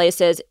individual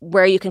places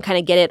where you can kind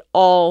of get it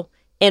all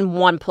in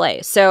one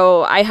place.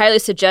 So I highly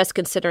suggest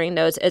considering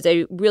those as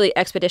a really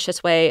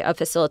expeditious way of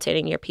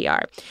facilitating your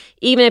PR,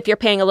 even if you're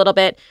paying a little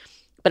bit.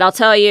 But I'll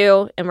tell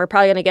you, and we're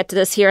probably going to get to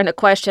this here in a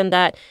question,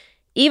 that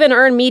even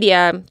earned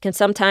media can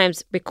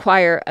sometimes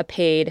require a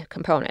paid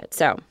component.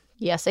 So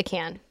yes, it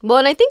can. Well,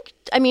 and I think,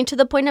 to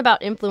the point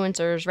about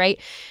influencers, right?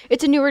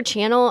 It's a newer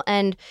channel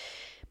and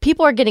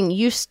people are getting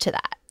used to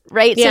that,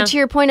 right? Yeah. So to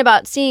your point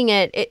about seeing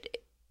it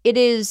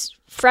is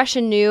fresh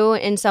and new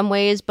in some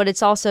ways, but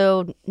it's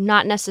also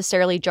not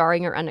necessarily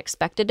jarring or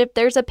unexpected. If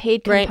there's a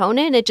paid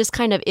component, it just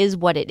kind of is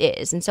what it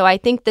is. And so I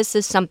think this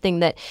is something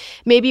that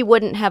maybe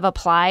wouldn't have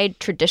applied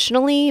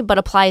traditionally, but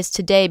applies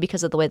today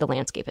because of the way the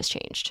landscape has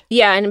changed.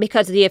 Yeah, and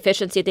because of the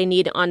efficiency they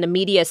need on the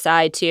media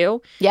side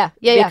too. Yeah,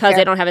 because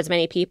they don't have as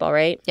many people,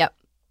 right? Yep.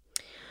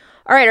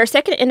 All right, our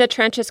second in the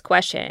trenches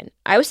question.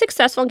 I was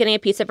successful in getting a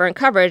piece of earned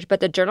coverage, but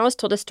the journalist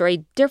told the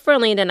story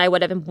differently than I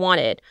would have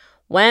wanted.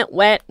 Went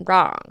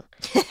wrong.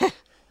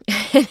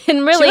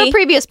 And really, to a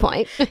previous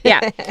point.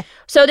 Yeah.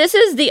 So this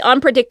is the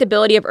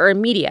unpredictability of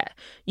earned media.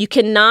 You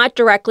cannot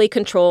directly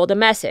control the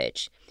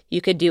message. You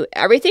could do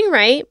everything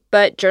right,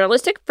 but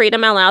journalistic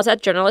freedom allows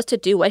that journalist to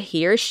do what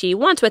he or she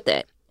wants with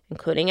it,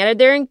 including edit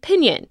their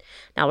opinion.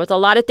 Now, with a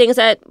lot of things,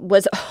 that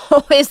was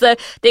always the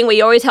thing.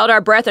 We always held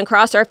our breath and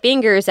crossed our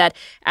fingers that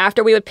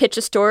after we would pitch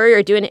a story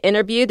or do an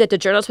interview, that the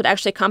journalist would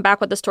actually come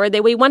back with the story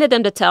that we wanted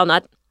them to tell,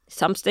 not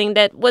something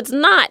that was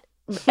not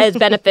as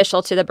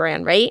beneficial to the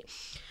brand, right?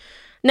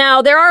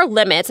 Now, there are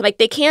limits. Like,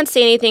 they can't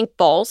say anything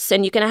false,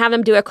 and you can have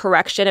them do a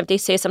correction if they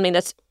say something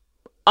that's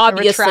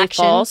obviously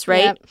false,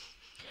 right?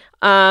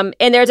 Yep.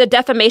 And there's a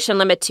defamation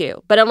limit,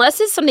 too. But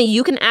unless it's something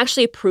you can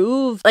actually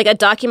prove, like a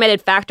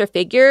documented fact or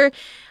figure,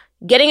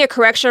 getting a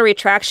correction or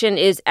retraction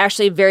is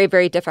actually very,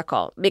 very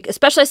difficult,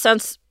 especially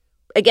since,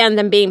 again,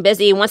 them being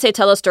busy. Once they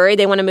tell a story,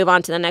 they want to move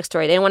on to the next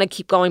story. They don't want to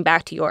keep going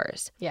back to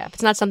yours. Yeah, if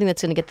it's not something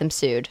that's going to get them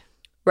sued.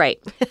 Right.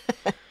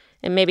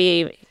 And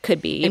maybe it could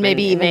be. And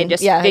maybe even they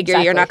just figure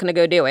you're not going to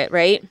go do it,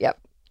 right? Yep.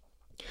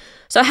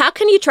 So how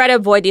can you try to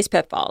avoid these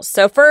pitfalls?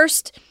 So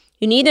first,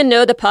 you need to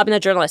know the pub and the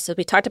journalist. So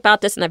we talked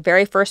about this in the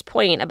very first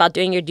point about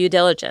doing your due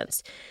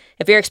diligence.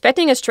 If you're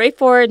expecting a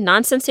straightforward,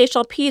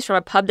 non-sensational piece from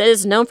a pub that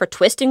is known for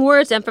twisting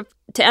words and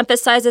to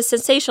emphasize the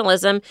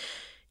sensationalism,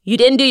 you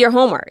didn't do your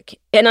homework.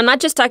 And I'm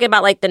not just talking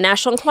about like the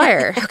National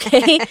Enquirer,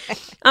 okay?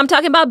 I'm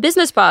talking about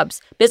business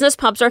pubs. Business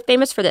pubs are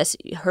famous for this.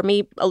 You heard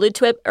me allude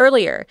to it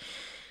earlier.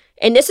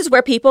 And this is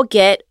where people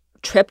get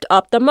tripped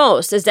up the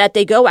most, is that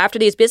they go after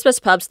these business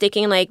pubs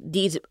thinking like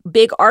these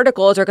big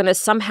articles are going to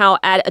somehow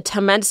add a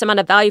tremendous amount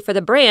of value for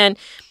the brand.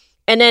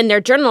 And then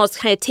their journalist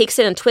kind of takes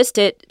it and twists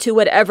it to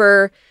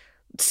whatever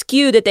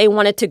skew that they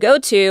want it to go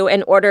to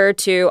in order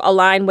to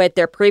align with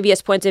their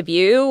previous points of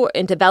view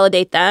and to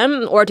validate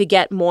them or to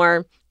get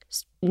more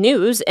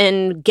news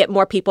and get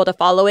more people to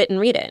follow it and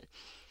read it.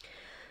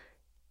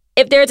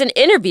 If there's an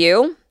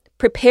interview,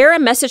 prepare a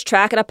message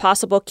track and a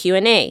possible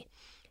Q&A.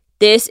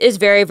 This is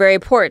very, very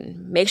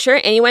important. Make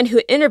sure anyone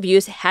who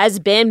interviews has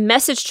been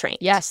message trained.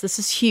 Yes, this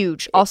is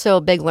huge. Also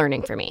a big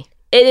learning for me.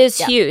 It is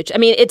huge. I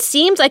mean, it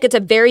seems like it's a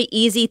very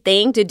easy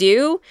thing to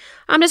do.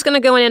 I'm just going to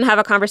go in and have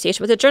a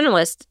conversation with a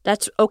journalist.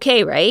 That's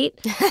okay, right?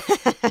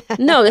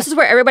 No, this is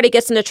where everybody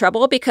gets into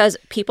trouble because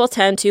people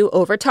tend to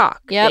overtalk.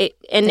 Yep.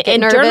 And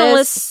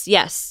journalists,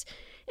 yes.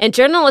 And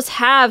journalists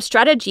have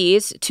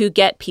strategies to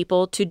get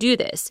people to do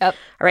this. Yep.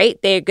 All right?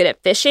 They're good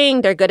at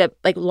fishing. They're good at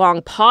like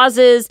long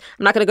pauses.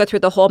 I'm not going to go through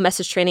the whole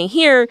message training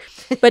here,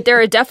 but there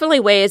are definitely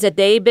ways that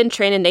they've been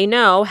trained and they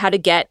know how to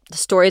get the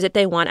stories that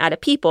they want out of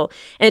people.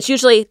 And it's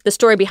usually the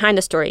story behind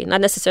the story, not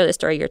necessarily the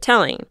story you're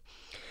telling.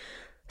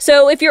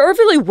 So if you're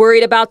overly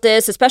worried about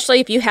this,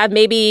 especially if you have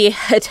maybe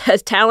a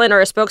talent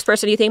or a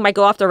spokesperson you think might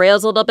go off the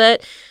rails a little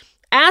bit,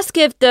 ask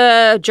if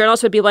the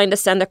journalist would be willing to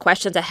send the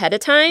questions ahead of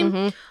time.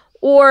 Mm-hmm.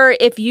 Or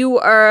if you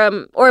are,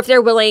 or if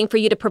they're willing for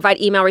you to provide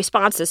email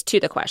responses to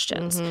the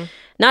questions. Mm-hmm.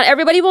 Not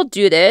everybody will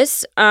do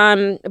this,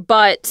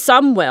 but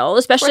some will,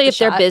 especially if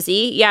they're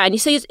busy. Yeah, and you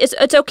say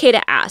it's okay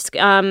to ask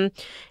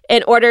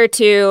in order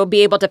to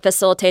be able to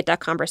facilitate that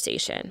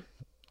conversation.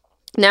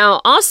 Now,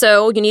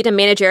 also, you need to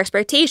manage your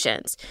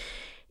expectations.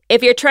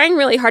 If you're trying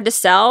really hard to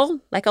sell,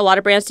 like a lot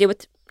of brands do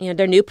with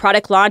their new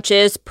product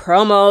launches,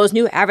 promos,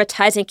 new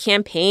advertising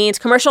campaigns,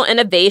 commercial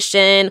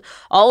innovation,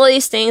 all of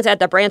these things that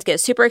the brands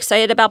get super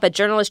excited about, but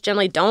journalists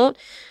generally don't.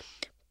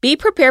 Be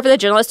prepared for the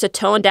journalist to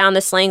tone down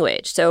this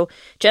language. So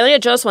generally, a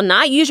journalist will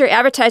not use your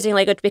advertising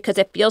language because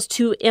it feels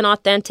too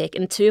inauthentic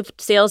and too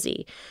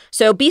salesy.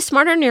 So be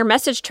smarter in your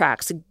message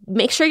tracks.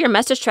 Make sure your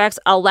message tracks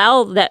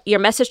allow that your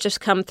message to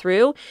come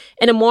through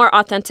in a more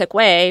authentic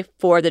way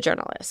for the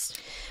journalist.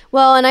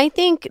 Well, and I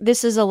think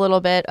this is a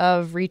little bit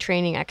of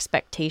retraining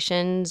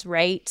expectations,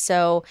 right?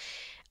 So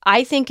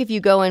I think if you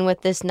go in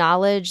with this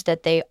knowledge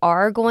that they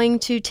are going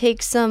to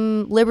take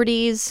some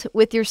liberties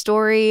with your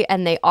story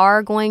and they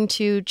are going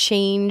to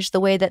change the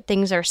way that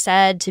things are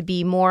said to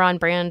be more on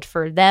brand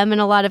for them in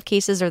a lot of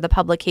cases, or the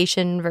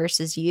publication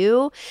versus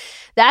you,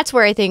 that's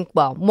where I think,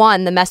 well,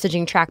 one, the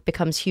messaging track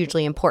becomes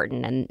hugely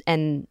important.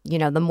 And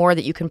the more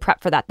that you can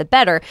prep for that, the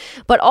better.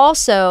 But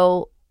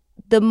also,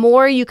 the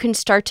more you can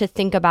start to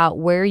think about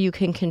where you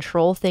can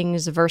control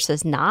things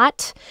versus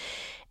not,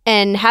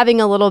 and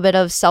having a little bit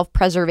of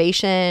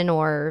self-preservation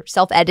or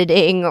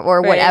self-editing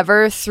or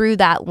whatever through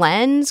that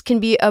lens can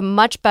be a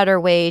much better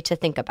way to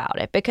think about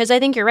it. Because I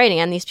think you're right,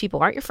 Anne, these people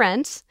aren't your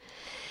friends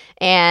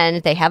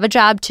and they have a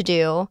job to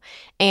do.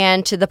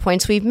 And to the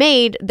points we've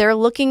made, they're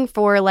looking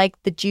for like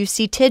the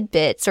juicy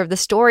tidbits or the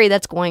story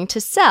that's going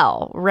to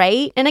sell,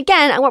 right? And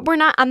again,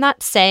 I'm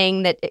not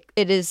saying that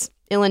it is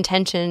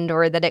ill-intentioned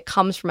or that it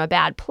comes from a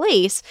bad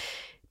place,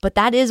 but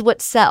that is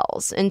what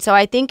sells. And so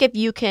I think if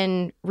you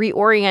can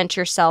reorient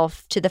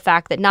yourself to the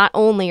fact that not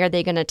only are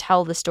they going to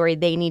tell the story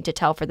they need to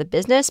tell for the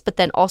business, but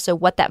then also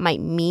what that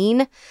might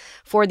mean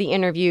for the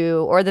interview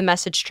or the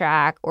message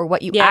track or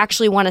what you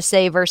actually want to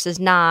say versus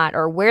not,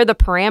 or where the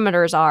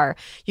parameters are,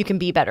 you can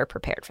be better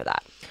prepared for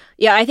that.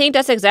 Yeah, I think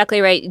that's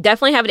exactly right. You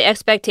definitely have an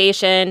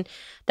expectation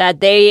that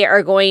they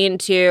are going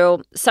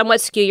to somewhat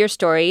skew your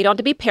story. You don't have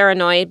to be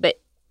paranoid, but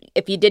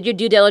if you did your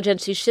due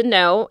diligence, you should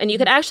know. And you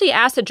could actually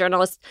ask the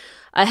journalist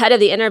ahead of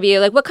the interview,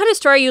 like, what kind of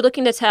story are you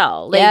looking to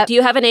tell? Like, do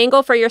you have an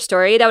angle for your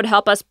story that would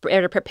help us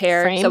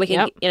prepare so we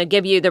can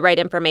give you the right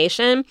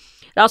information?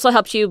 It also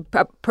helps you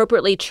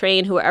appropriately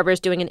train whoever's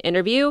doing an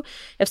interview,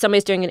 if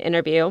somebody's doing an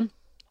interview.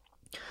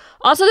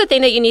 Also, the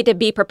thing that you need to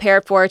be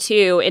prepared for,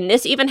 too, and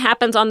this even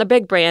happens on the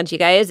big brands, you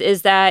guys,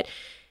 is that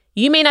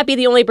you may not be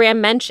the only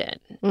brand mentioned.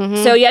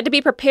 Mm-hmm. So you have to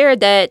be prepared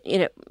that,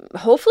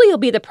 hopefully you'll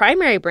be the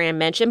primary brand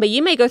mentioned, but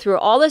you may go through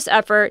all this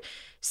effort,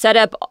 set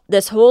up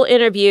this whole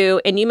interview,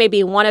 and you may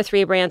be one of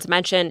three brands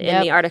mentioned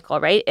in the article,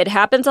 right? It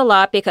happens a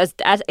lot because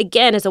that,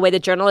 again, is a way the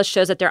journalist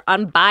shows that they're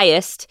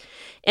unbiased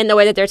in the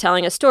way that they're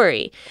telling a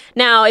story.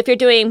 Now, if you're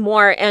doing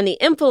more on the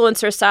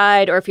influencer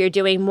side, or if you're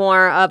doing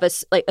more of a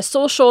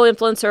social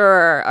influencer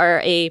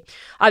or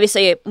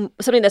obviously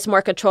something that's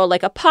more controlled,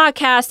 like a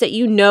podcast that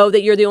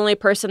that you're the only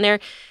person there,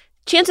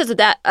 chances of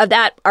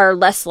that are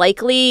less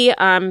likely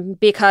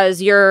because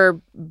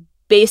you're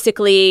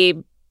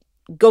basically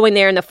going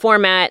there in the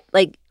format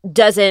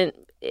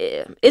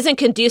isn't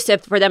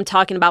conducive for them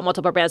talking about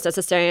multiple brands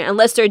necessarily,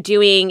 unless they're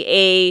doing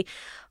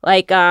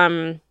they're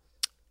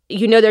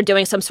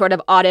doing some sort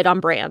of audit on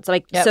brands.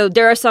 So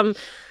there are some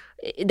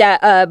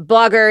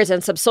bloggers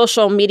and some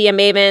social media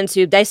mavens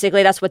who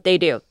basically that's what they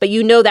do. But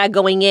that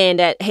going in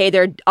that, hey,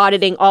 they're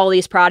auditing all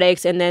these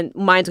products and then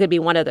mine's going to be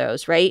one of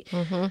those, right?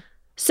 Mm-hmm.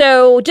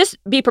 So just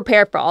be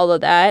prepared for all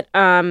of that.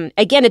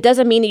 Again, it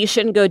doesn't mean that you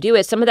shouldn't go do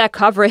it. Some of that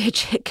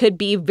coverage could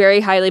be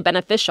very highly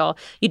beneficial.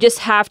 You just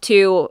have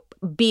to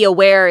be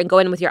aware and go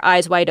in with your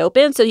eyes wide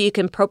open so you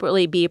can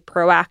appropriately be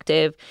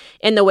proactive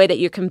in the way that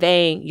you're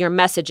conveying your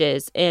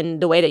messages, in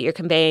the way that you're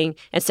conveying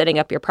and setting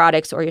up your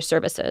products or your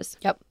services.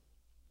 Yep.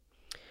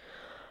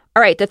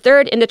 All right, the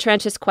third in the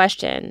trenches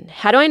question.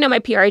 How do I know my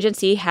PR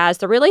agency has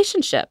the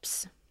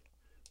relationships?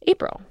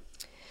 April.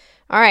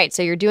 All right,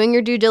 so you're doing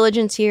your due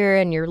diligence here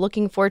and you're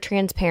looking for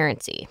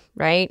transparency,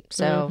 right?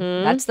 So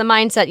that's the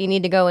mindset you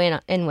need to go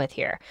in with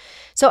here.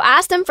 So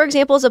ask them for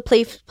examples of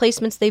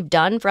placements they've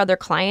done for other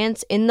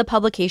clients in the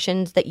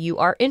publications that you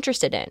are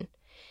interested in.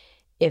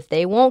 If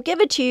they won't give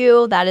it to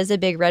you, that is a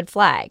big red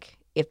flag.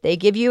 If they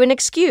give you an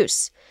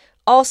excuse,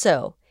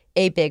 also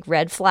a big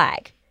red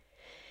flag.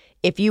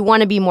 If you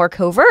want to be more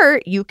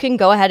covert, you can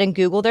go ahead and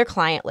Google their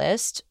client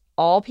list.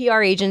 All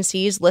PR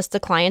agencies list the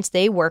clients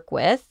they work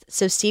with,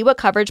 so see what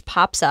coverage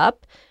pops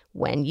up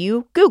when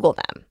you Google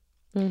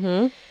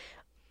them.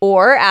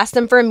 Or ask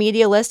them for a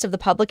media list of the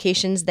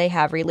publications they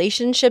have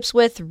relationships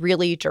with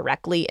really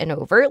directly and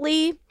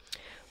overtly.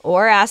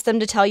 Or ask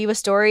them to tell you a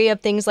story of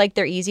things like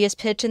their easiest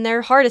pitch and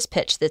their hardest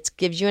pitch. That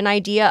gives you an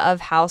idea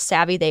of how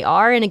savvy they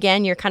are. And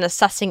again, you're kind of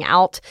sussing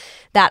out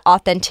that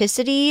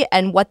authenticity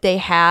and what they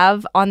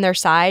have on their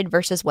side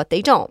versus what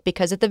they don't.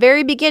 Because at the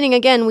very beginning,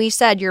 again, we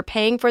said you're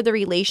paying for the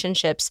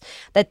relationships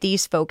that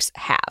these folks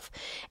have.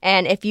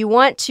 And if you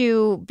want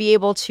to be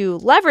able to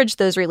leverage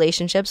those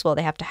relationships, well,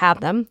 they have to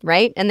have them,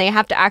 right? And they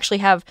have to actually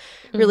have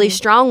really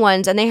strong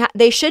ones. And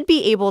they should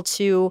be able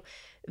to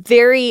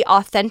very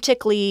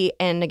authentically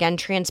and, again,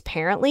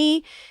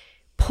 transparently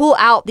pull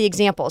out the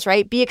examples,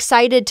 right? Be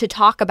excited to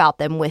talk about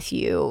them with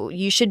you.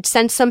 You should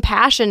sense some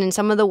passion in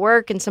some of the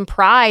work and some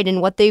pride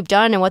in what they've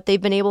done and what they've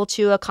been able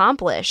to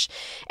accomplish.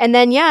 And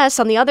then, yes,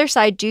 on the other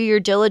side, do your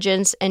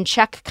diligence and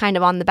check kind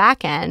of on the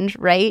back end,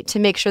 right? To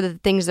make sure that the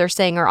things they're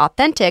saying are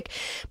authentic.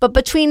 But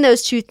between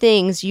those two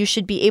things, you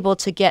should be able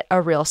to get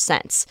a real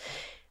sense.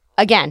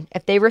 Again,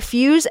 if they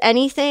refuse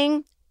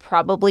anything,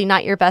 probably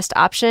not your best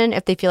option.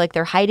 If they feel like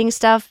they're hiding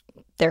stuff,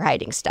 they're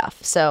hiding stuff.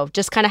 So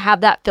just kind of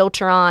have that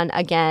filter on.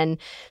 Again,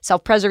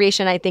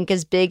 self-preservation, I think,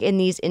 is big in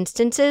these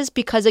instances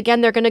because, again,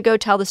 they're going to go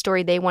tell the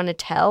story they want to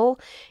tell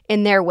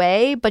in their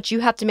way, but you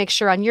have to make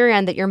sure on your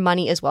end that your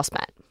money is well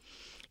spent.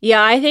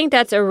 Yeah, I think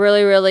that's a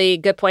really, really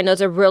good point.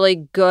 Those are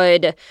really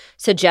good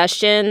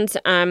suggestions.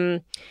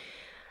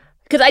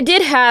 Because I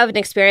did have an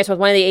experience with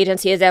one of the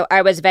agencies that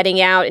I was vetting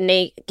out, and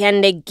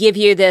they give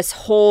you this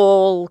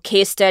whole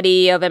case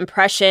study of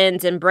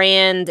impressions and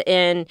brand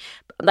and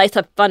lots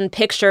of fun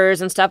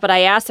pictures and stuff. But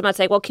I asked them, I was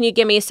like, well, can you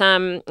give me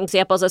some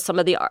examples of some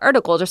of the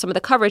articles or some of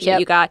the coverage that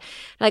you got?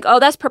 Like, oh,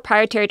 that's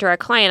proprietary to our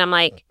client. I'm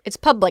like, it's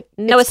public.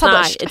 No, it's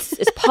not.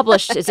 It's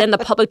published. It's in the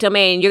public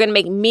domain. You're going to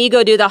make me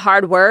go do the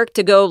hard work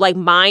to go like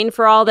mine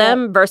for all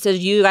them versus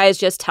you guys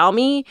just tell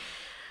me.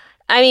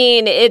 I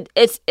mean,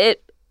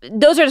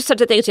 those are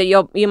such a things that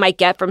you might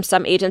get from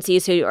some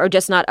agencies who are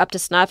just not up to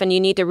snuff, and you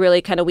need to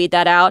really kind of weed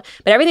that out.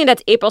 But everything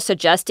that's April's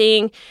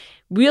suggesting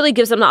really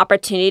gives them the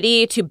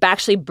opportunity to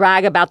actually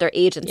brag about their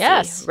agency,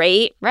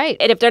 right? Right.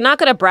 And if they're not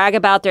going to brag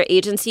about their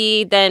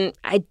agency, then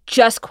I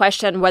just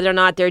question whether or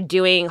not they're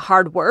doing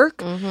hard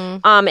work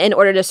in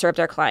order to serve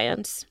their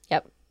clients.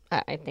 Yep.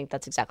 I think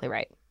that's exactly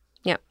right.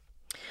 Yeah.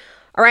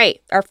 All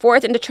right, our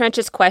fourth in the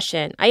trenches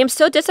question. I am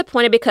so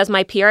disappointed because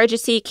my PR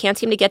agency can't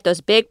seem to get those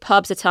big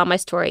pubs to tell my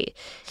story.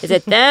 Is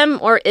it them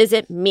or is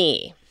it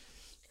me?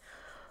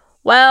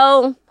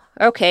 Well,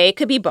 okay, it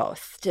could be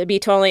both, to be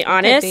totally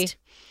honest.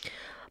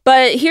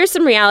 But here's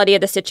some reality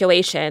of the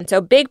situation.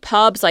 So big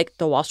pubs like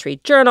the Wall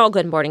Street Journal,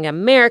 Good Morning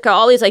America,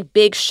 all these like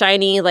big,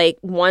 shiny like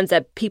ones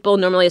that people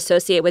normally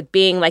associate with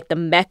being like the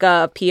mecca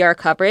of PR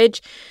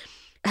coverage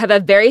have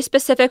a very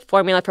specific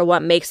formula for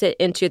what makes it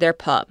into their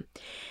pub.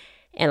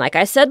 And like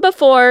I said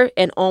before,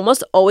 it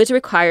almost always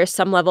requires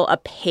some level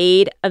of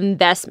paid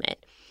investment,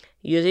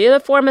 usually in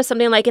the form of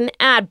something like an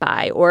ad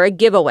buy or a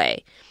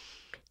giveaway.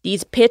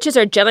 These pitches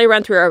are generally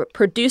run through a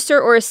producer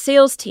or a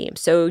sales team,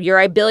 so your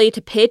ability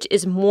to pitch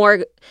is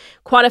more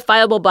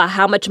quantifiable by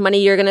how much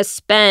money you're going to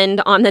spend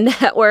on the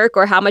network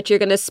or how much you're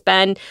going to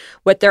spend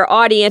with their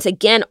audience.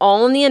 Again,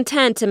 all in the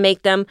intent to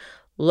make them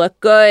look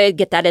good,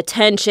 get that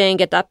attention,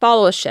 get that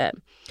followership.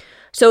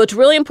 So it's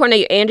really important that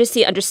your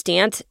agency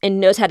understands and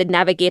knows how to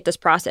navigate this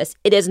process.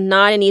 It is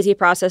not an easy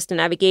process to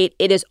navigate.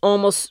 It is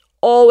almost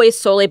always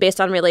solely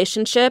based on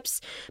relationships,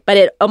 but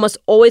it almost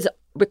always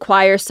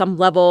requires some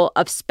level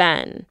of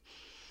spend.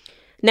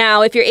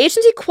 Now, if your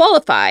agency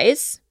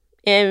qualifies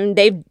and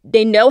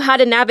they know how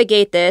to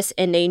navigate this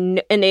and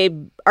they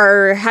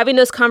are having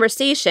those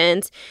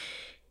conversations,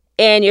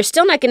 and you're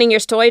still not getting your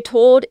story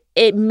told,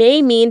 it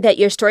may mean that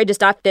your story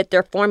does not fit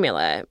their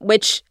formula,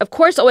 which, of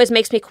course, always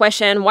makes me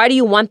question, why do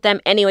you want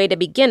them anyway to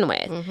begin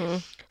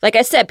with? Like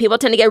I said, people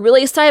tend to get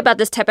really excited about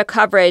this type of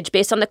coverage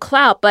based on the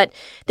clout, but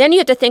then you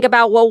have to think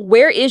about, well,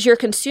 where is your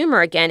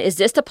consumer again? Is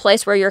this the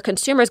place where your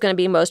consumer is going to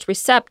be most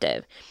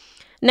receptive?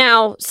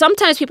 Now,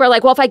 sometimes people are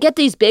like, well, if I get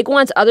these big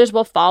ones, others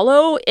will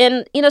follow.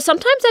 And,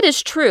 sometimes that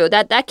is true.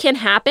 That can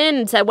happen.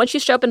 It's that once you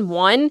show up in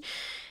one,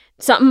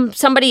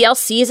 somebody else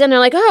sees it and they're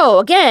like, oh,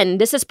 again,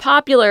 this is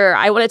popular.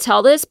 I want to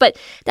tell this. But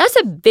that's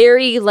a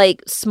very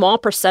like small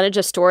percentage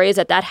of stories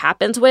that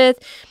happens with.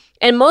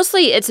 And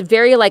mostly it's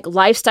very like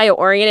lifestyle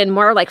oriented,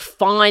 more like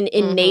fun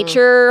in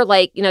nature,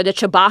 like, you know, the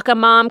Chewbacca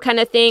mom kind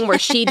of thing where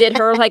she did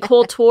her like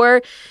whole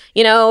tour,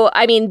 you know,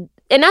 I mean,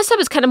 and that stuff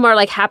is kind of more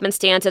like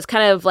happenstance. It's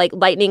kind of like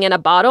lightning in a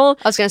bottle.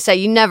 I was going to say,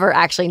 you never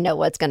actually know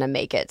what's going to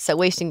make it. So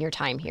wasting your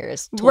time here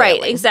is toiling.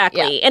 Right,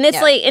 exactly. Yeah, and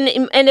it's like,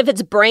 and if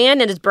it's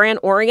brand and it's brand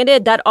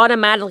oriented, that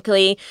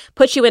automatically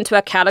puts you into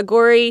a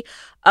category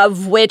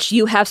of which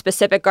you have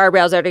specific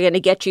guardrails that are going to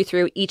get you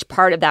through each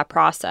part of that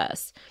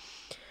process.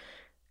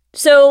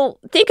 So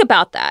think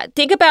about that.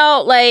 Think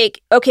about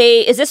like, okay,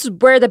 is this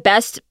where the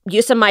best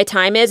use of my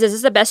time is? Is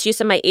this the best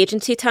use of my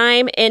agency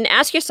time? And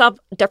ask yourself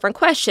different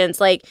questions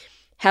like,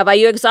 have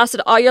you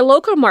exhausted all your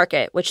local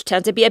market, which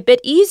tends to be a bit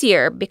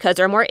easier because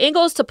there are more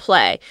angles to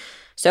play.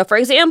 So for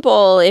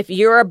example, if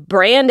you're a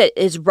brand that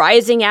is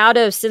rising out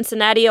of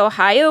Cincinnati,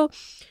 Ohio,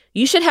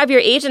 you should have your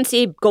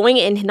agency going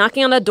and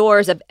knocking on the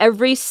doors of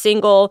every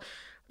single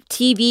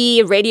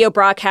TV, radio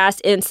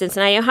broadcast in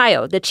Cincinnati,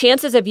 Ohio. The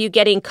chances of you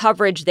getting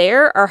coverage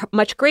there are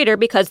much greater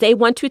because they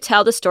want to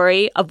tell the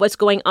story of what's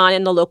going on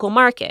in the local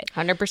market.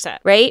 100%.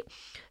 Right?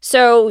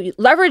 So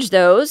leverage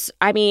those.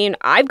 I mean,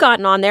 I've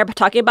gotten on there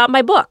talking about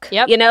my book,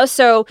 you know,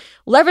 so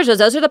leverage those.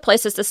 Those are the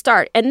places to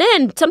start. And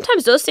then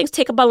sometimes those things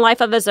take up a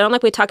life of its own,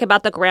 like we talk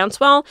about the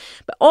groundswell,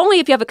 but only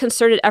if you have a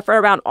concerted effort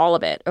around all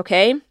of it.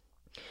 Okay.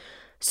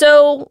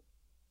 So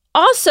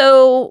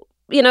also,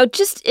 you know,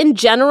 just in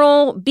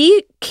general,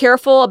 be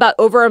careful about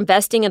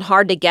over-investing in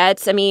hard to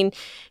gets. I mean,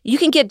 you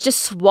can get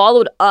just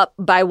swallowed up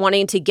by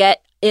wanting to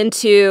get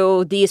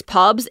into these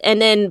pubs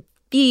and then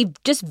be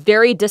just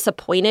very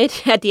disappointed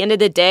at the end of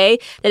the day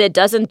that it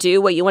doesn't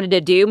do what you wanted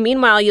to do.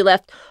 Meanwhile, you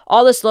left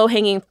all this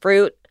low-hanging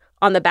fruit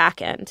on the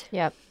back end.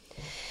 Yep.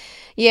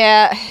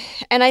 Yeah.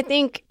 And I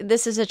think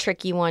this is a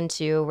tricky one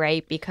too,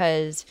 right?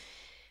 Because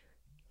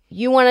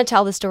you want to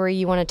tell the story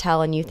you want to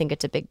tell and you think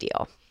it's a big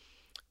deal.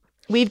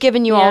 We've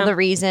given you all the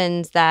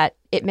reasons that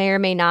it may or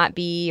may not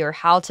be or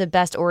how to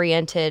best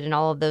orient it and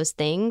all of those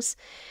things.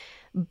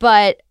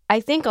 But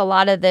I think a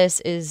lot of this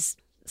is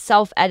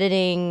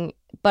self-editing,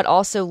 but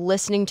also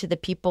listening to the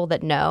people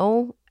that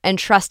know and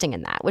trusting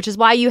in that, which is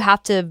why you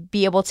have to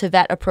be able to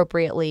vet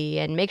appropriately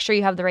and make sure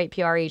you have the right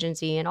PR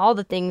agency and all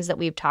the things that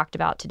we've talked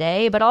about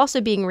today, but also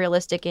being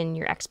realistic in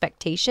your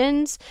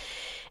expectations.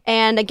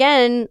 And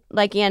again,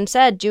 like Anne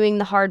said, doing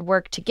the hard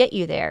work to get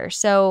you there.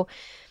 So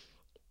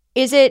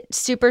is it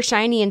super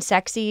shiny and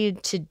sexy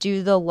to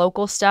do the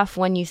local stuff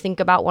when you think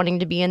about wanting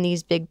to be in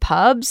these big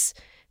pubs?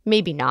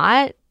 Maybe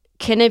not.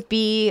 Can it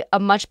be a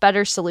much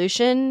better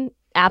solution?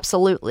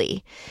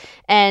 Absolutely.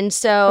 And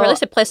so, or at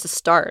least a place to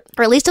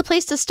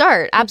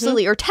start.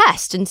 Absolutely. Or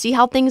test and see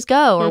how things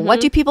go. Or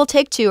what do people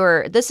take to?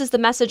 Or this is the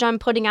message I'm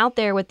putting out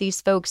there with these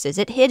folks. Is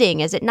it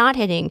hitting? Is it not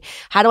hitting?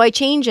 How do I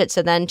change it?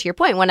 So then to your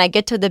point, when I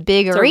get to the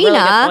big arena, a really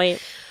good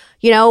point.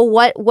 You know,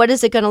 what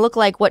is it going to look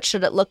like? What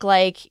should it look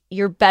like?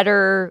 You're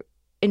better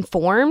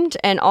informed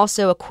and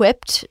also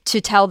equipped to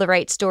tell the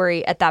right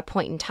story at that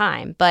point in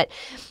time. But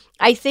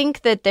I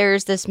think that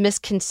there's this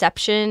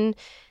misconception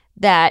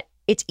that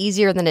it's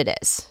easier than it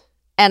is.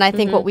 And I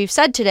think what we've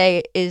said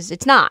today is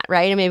it's not,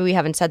 right? And maybe we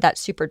haven't said that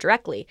super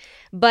directly.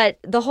 But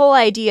the whole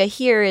idea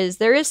here is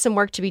there is some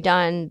work to be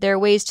done. There are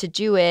ways to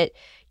do it.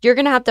 You're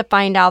going to have to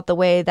find out the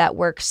way that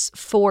works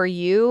for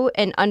you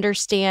and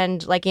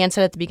understand, like Anne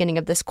said at the beginning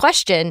of this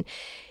question,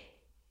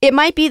 it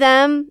might be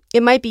them,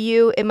 it might be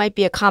you, it might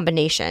be a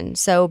combination.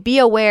 So be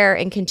aware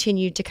and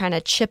continue to kind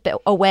of chip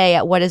away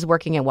at what is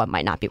working and what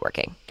might not be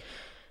working.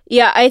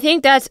 Yeah, I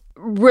think that's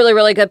really,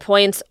 really good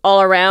points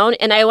all around.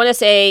 And I want to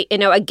say, you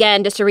know,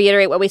 again, just to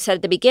reiterate what we said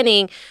at the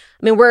beginning,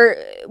 I mean,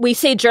 we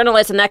say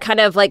journalists and that kind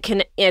of like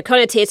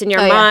connotates in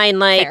your mind,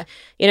 like, fair.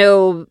 You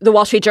know, the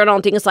Wall Street Journal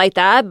and things like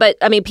that. But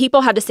I mean,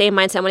 people have the same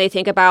mindset when they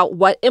think about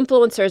what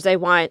influencers they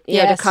want, you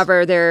know, to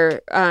cover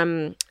their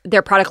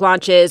product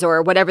launches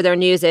or whatever their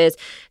news is.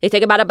 They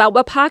think about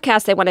what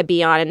podcasts they want to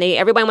be on, and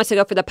everybody wants to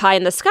go for the pie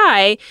in the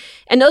sky.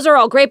 And those are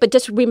all great, but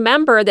just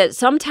remember that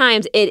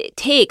sometimes it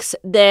takes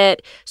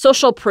that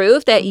social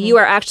proof that you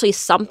are actually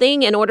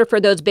something in order for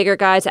those bigger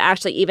guys to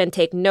actually even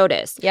take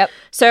notice. Yep.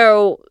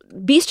 So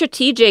be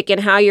strategic in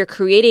how you're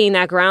creating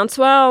that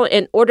groundswell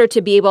in order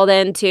to be able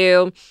then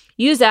to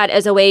use that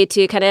as a way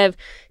to kind of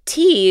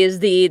tease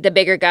the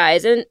bigger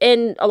guys.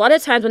 And a lot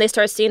of times when they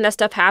start seeing that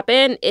stuff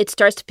happen, it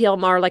starts to feel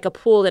more like a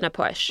pull than a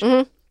push.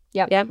 Mm-hmm.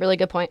 Yeah, really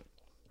good point.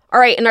 All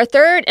right, and our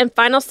third and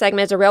final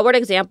segment is a real-world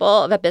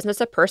example of a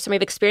business or person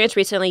we've experienced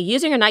recently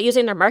using or not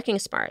using their marketing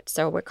smarts.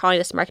 So we're calling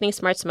this Marketing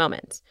Smarts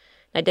Moments.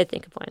 I did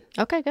think of one.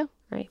 Okay, go. All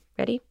right,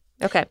 ready?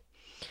 Okay.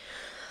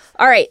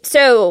 All right,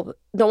 so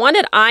the one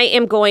that I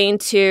am going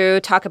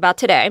to talk about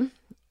today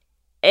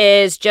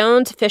is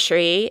Jones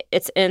Fishery.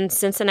 It's in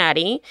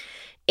Cincinnati,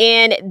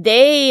 and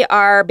they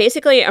are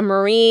basically a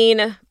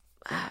marine,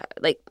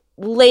 like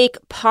lake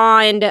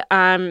pond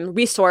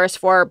resource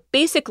for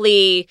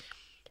basically,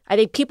 I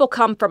think people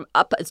come from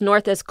up as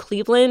north as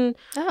Cleveland,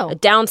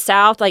 down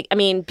south. Like, I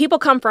mean, people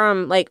come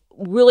from like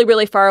really,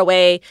 really far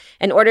away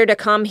in order to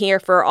come here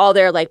for all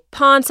their like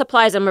pond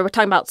supplies. And we were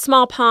talking about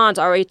small ponds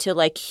all the way to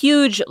like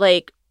huge,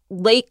 like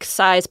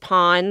lake-sized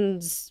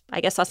ponds. I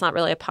guess that's not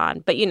really a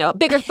pond, but a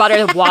bigger body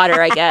of water,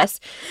 I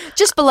guess.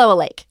 Just below a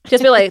lake.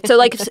 Just below. So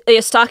like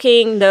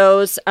stocking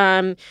those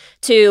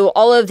to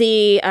all of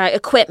the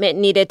equipment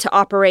needed to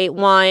operate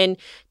one,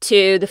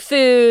 to the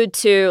food,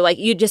 to like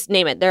you just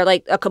name it. They're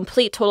like a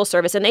complete total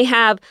service. And they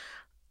have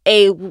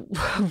a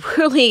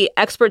really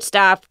expert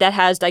staff that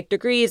has like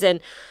degrees in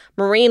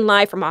marine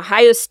life from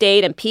Ohio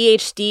State and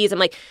PhDs. I'm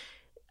like,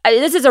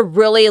 this is a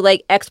really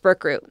like expert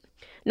group.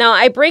 Now,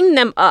 I bring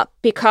them up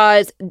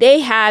because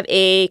they have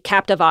a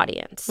captive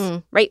audience,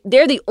 right?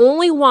 They're the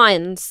only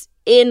ones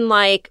in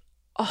like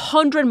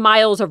 100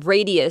 miles of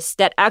radius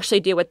that actually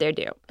do what they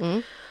do.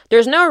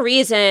 There's no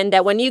reason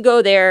that when you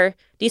go there,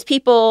 these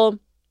people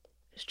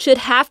should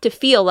have to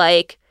feel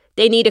like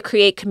they need to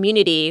create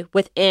community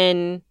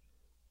within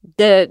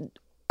the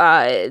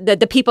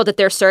people that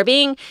they're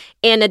serving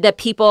and the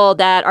people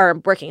that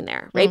are working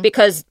there, right?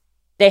 Because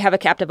they have a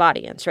captive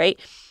audience, right?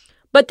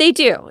 But they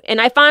do. And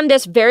I found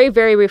this very,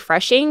 very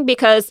refreshing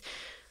because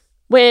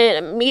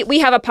when we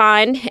have a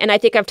pond, and I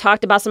think I've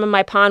talked about some of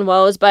my pond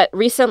woes, but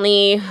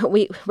recently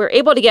we were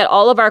able to get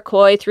all of our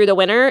koi through the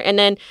winter. And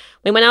then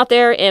we went out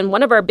there and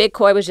one of our big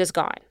koi was just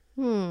gone.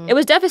 It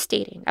was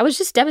devastating. I was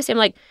just devastated. I'm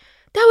like,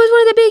 that was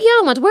one of the big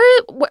yellow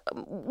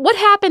ones. What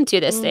happened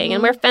to this thing?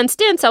 And we're fenced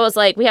in. So I was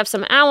like, we have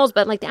some owls,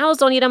 but like the owls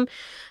don't eat them.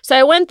 So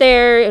I went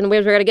there and we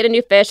were going to get a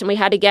new fish and we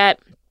had to get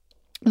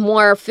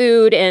more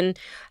food and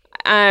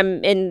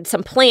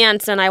some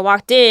plants, and I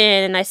walked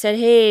in and I said,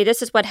 hey,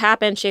 this is what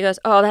happened. She goes,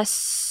 oh, that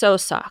so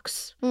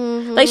sucks.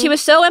 Like she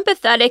was so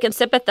empathetic and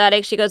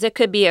sympathetic. She goes, it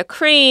could be a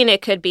crane,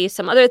 it could be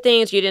some other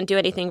things. You didn't do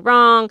anything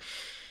wrong.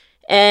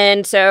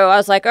 And so I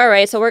was like, all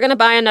right, so we're going to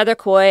buy another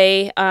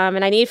koi,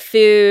 and I need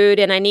food,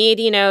 and I need,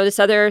 this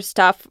other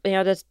stuff,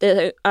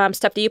 the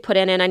stuff that you put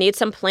in, and I need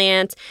some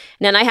plants.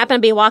 And then I happened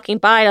to be walking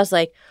by, and I was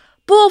like,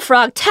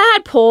 bullfrog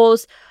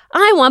tadpoles.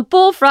 I want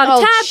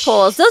bullfrog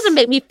tadpoles. Doesn't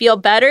make me feel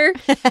better.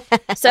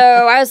 So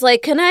I was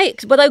like,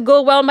 will they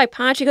go well in my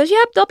pond? She goes,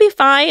 yep, they'll be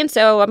fine.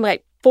 So I'm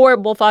like, 4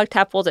 bullfrog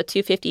tadpoles at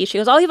 $250. She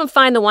goes, I'll even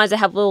find the ones that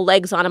have little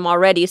legs on them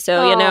already.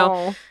 So,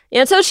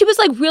 And so she was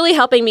like really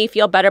helping me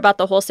feel better about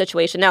the whole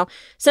situation. Now,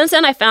 since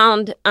then I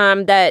found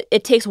that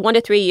it takes 1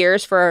 to 3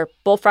 years for a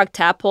bullfrog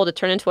tadpole to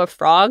turn into a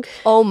frog.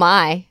 Oh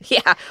my.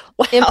 Yeah.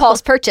 Wow.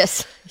 Impulse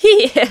purchase.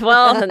 Yeah,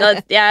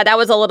 that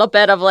was a little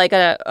bit of like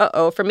a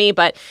uh-oh for me,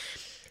 but...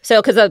 So,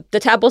 because the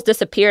tadpoles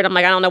disappeared, I'm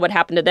like, I don't know what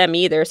happened to them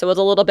either. So it was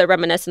a little bit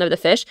reminiscent of the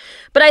fish.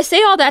 But I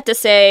say all that to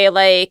say,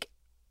 like,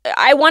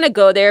 I want to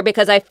go there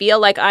because I feel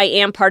like I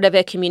am part of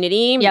a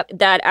community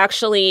that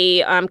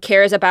actually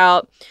cares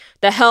about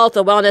the health,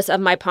 the wellness of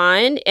my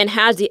pond and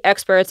has the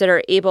experts that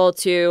are able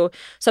to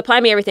supply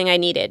me everything I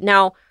needed.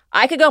 Now,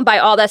 I could go and buy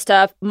all that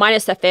stuff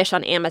minus the fish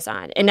on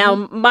Amazon. And now,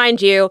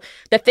 mind you,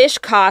 the fish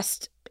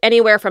cost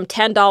anywhere from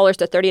 $10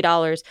 to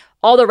 $30.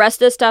 All the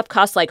rest of the stuff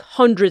costs like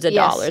hundreds of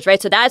dollars,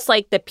 right? So that's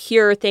like the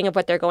pure thing of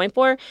what they're going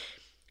for.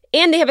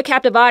 And they have a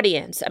captive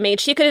audience. I mean,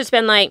 she could have just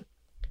been like,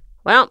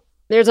 well,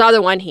 there's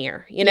another one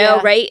here,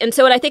 right? And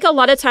so I think a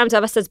lot of times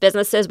of us as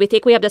businesses, we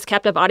think we have this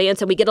captive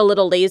audience and we get a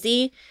little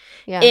lazy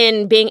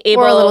in being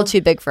able... Or a little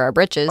too big for our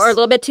britches. Or a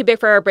little bit too big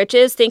for our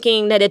britches,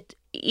 thinking that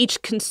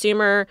each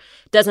consumer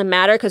doesn't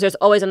matter because there's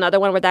always another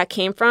one where that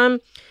came from.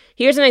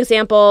 Here's an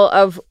example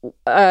of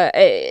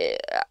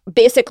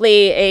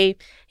basically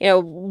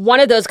one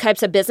of those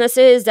types of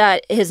businesses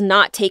that has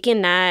not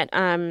taken that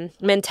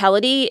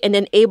mentality and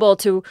then able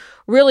to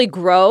really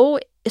grow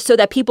so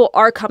that people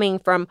are coming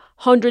from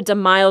hundreds of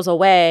miles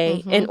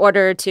away in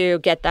order to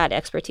get that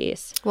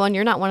expertise. Well, and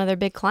you're not one of their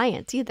big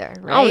clients either,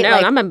 right? Oh, no,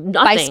 I'm nothing.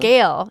 By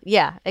scale.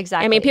 Yeah,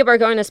 exactly. I mean, people are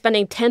going to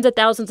spending tens of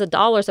thousands of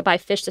dollars to buy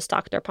fish to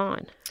stock their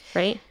pond,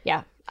 right?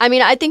 Yeah. I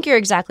mean, I think you're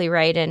exactly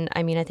right. And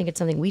I mean, I think it's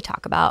something we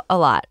talk about a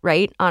lot,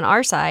 right? On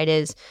our side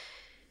is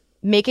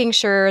making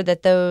sure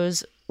that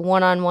those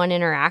one-on-one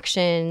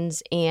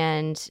interactions,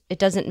 and it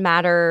doesn't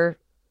matter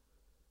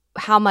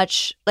how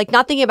much, like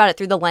not thinking about it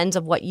through the lens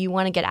of what you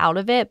want to get out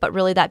of it, but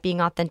really that being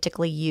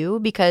authentically you,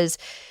 because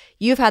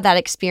you've had that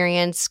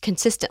experience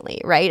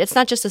consistently, right? It's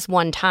not just this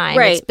one time.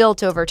 Right. It's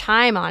built over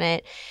time on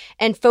it,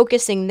 and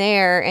focusing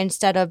there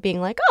instead of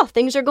being like, oh,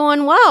 things are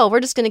going well.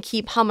 We're just going to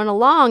keep humming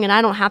along and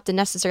I don't have to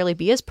necessarily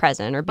be as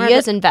present or be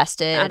as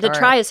invested. The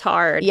try is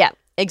hard. Yeah,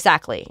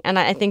 exactly. And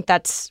I think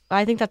that's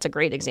a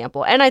great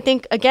example. And I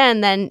think,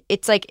 again, then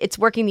it's like it's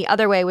working the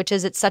other way, which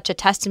is it's such a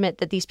testament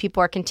that these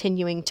people are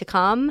continuing to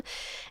come,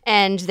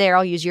 and there,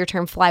 I'll use your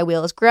term,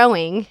 flywheel is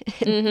growing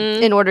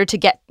in order to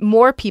get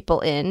more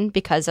people in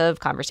because of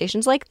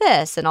conversations like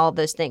this and all of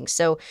those things.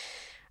 So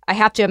I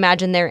have to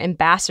imagine their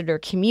ambassador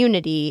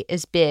community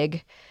is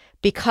big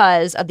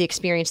because of the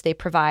experience they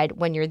provide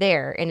when you're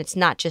there, and it's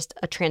not just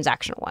a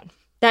transactional one.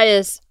 That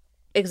is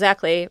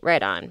exactly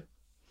right on.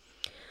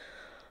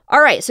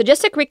 All right, so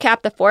just to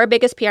recap the 4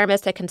 biggest PR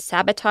myths that can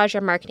sabotage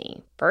your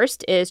marketing.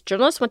 First is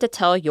journalists want to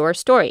tell your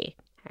story.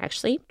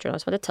 Actually,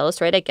 journalists want to tell a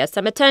story that gets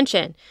them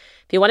attention.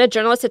 If you want a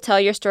journalist to tell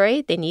your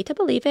story, they need to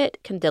believe it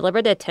can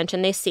deliver the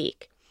attention they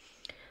seek.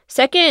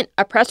 Second,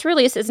 a press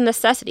release is a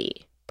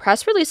necessity.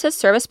 Press releases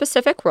serve a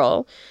specific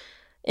role,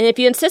 and if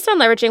you insist on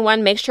leveraging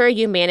one, make sure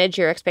you manage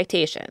your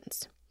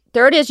expectations.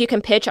 Third is you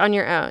can pitch on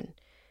your own.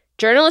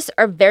 Journalists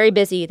are very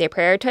busy. They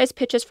prioritize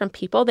pitches from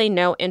people they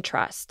know and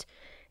trust.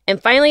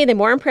 And finally, the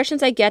more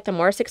impressions I get, the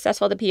more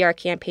successful the PR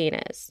campaign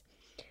is.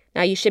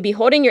 Now, you should be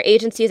holding your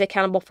agencies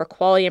accountable for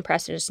quality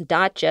impressions,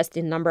 not just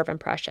the number of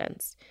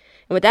impressions.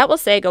 And with that, we'll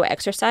say go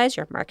exercise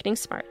your marketing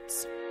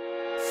smarts.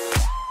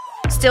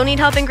 Still need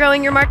help in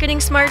growing your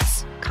marketing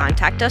smarts?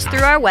 Contact us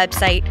through our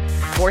website,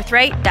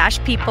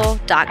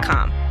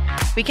 forthright-people.com.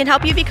 We can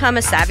help you become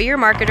a savvier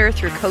marketer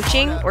through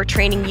coaching or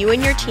training you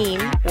and your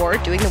team or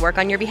doing the work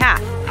on your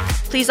behalf.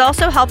 Please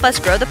also help us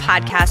grow the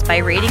podcast by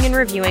rating and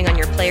reviewing on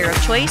your player of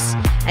choice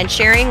and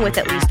sharing with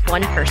at least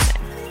one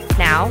person.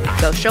 Now,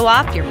 go show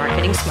off your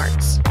marketing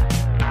smarts.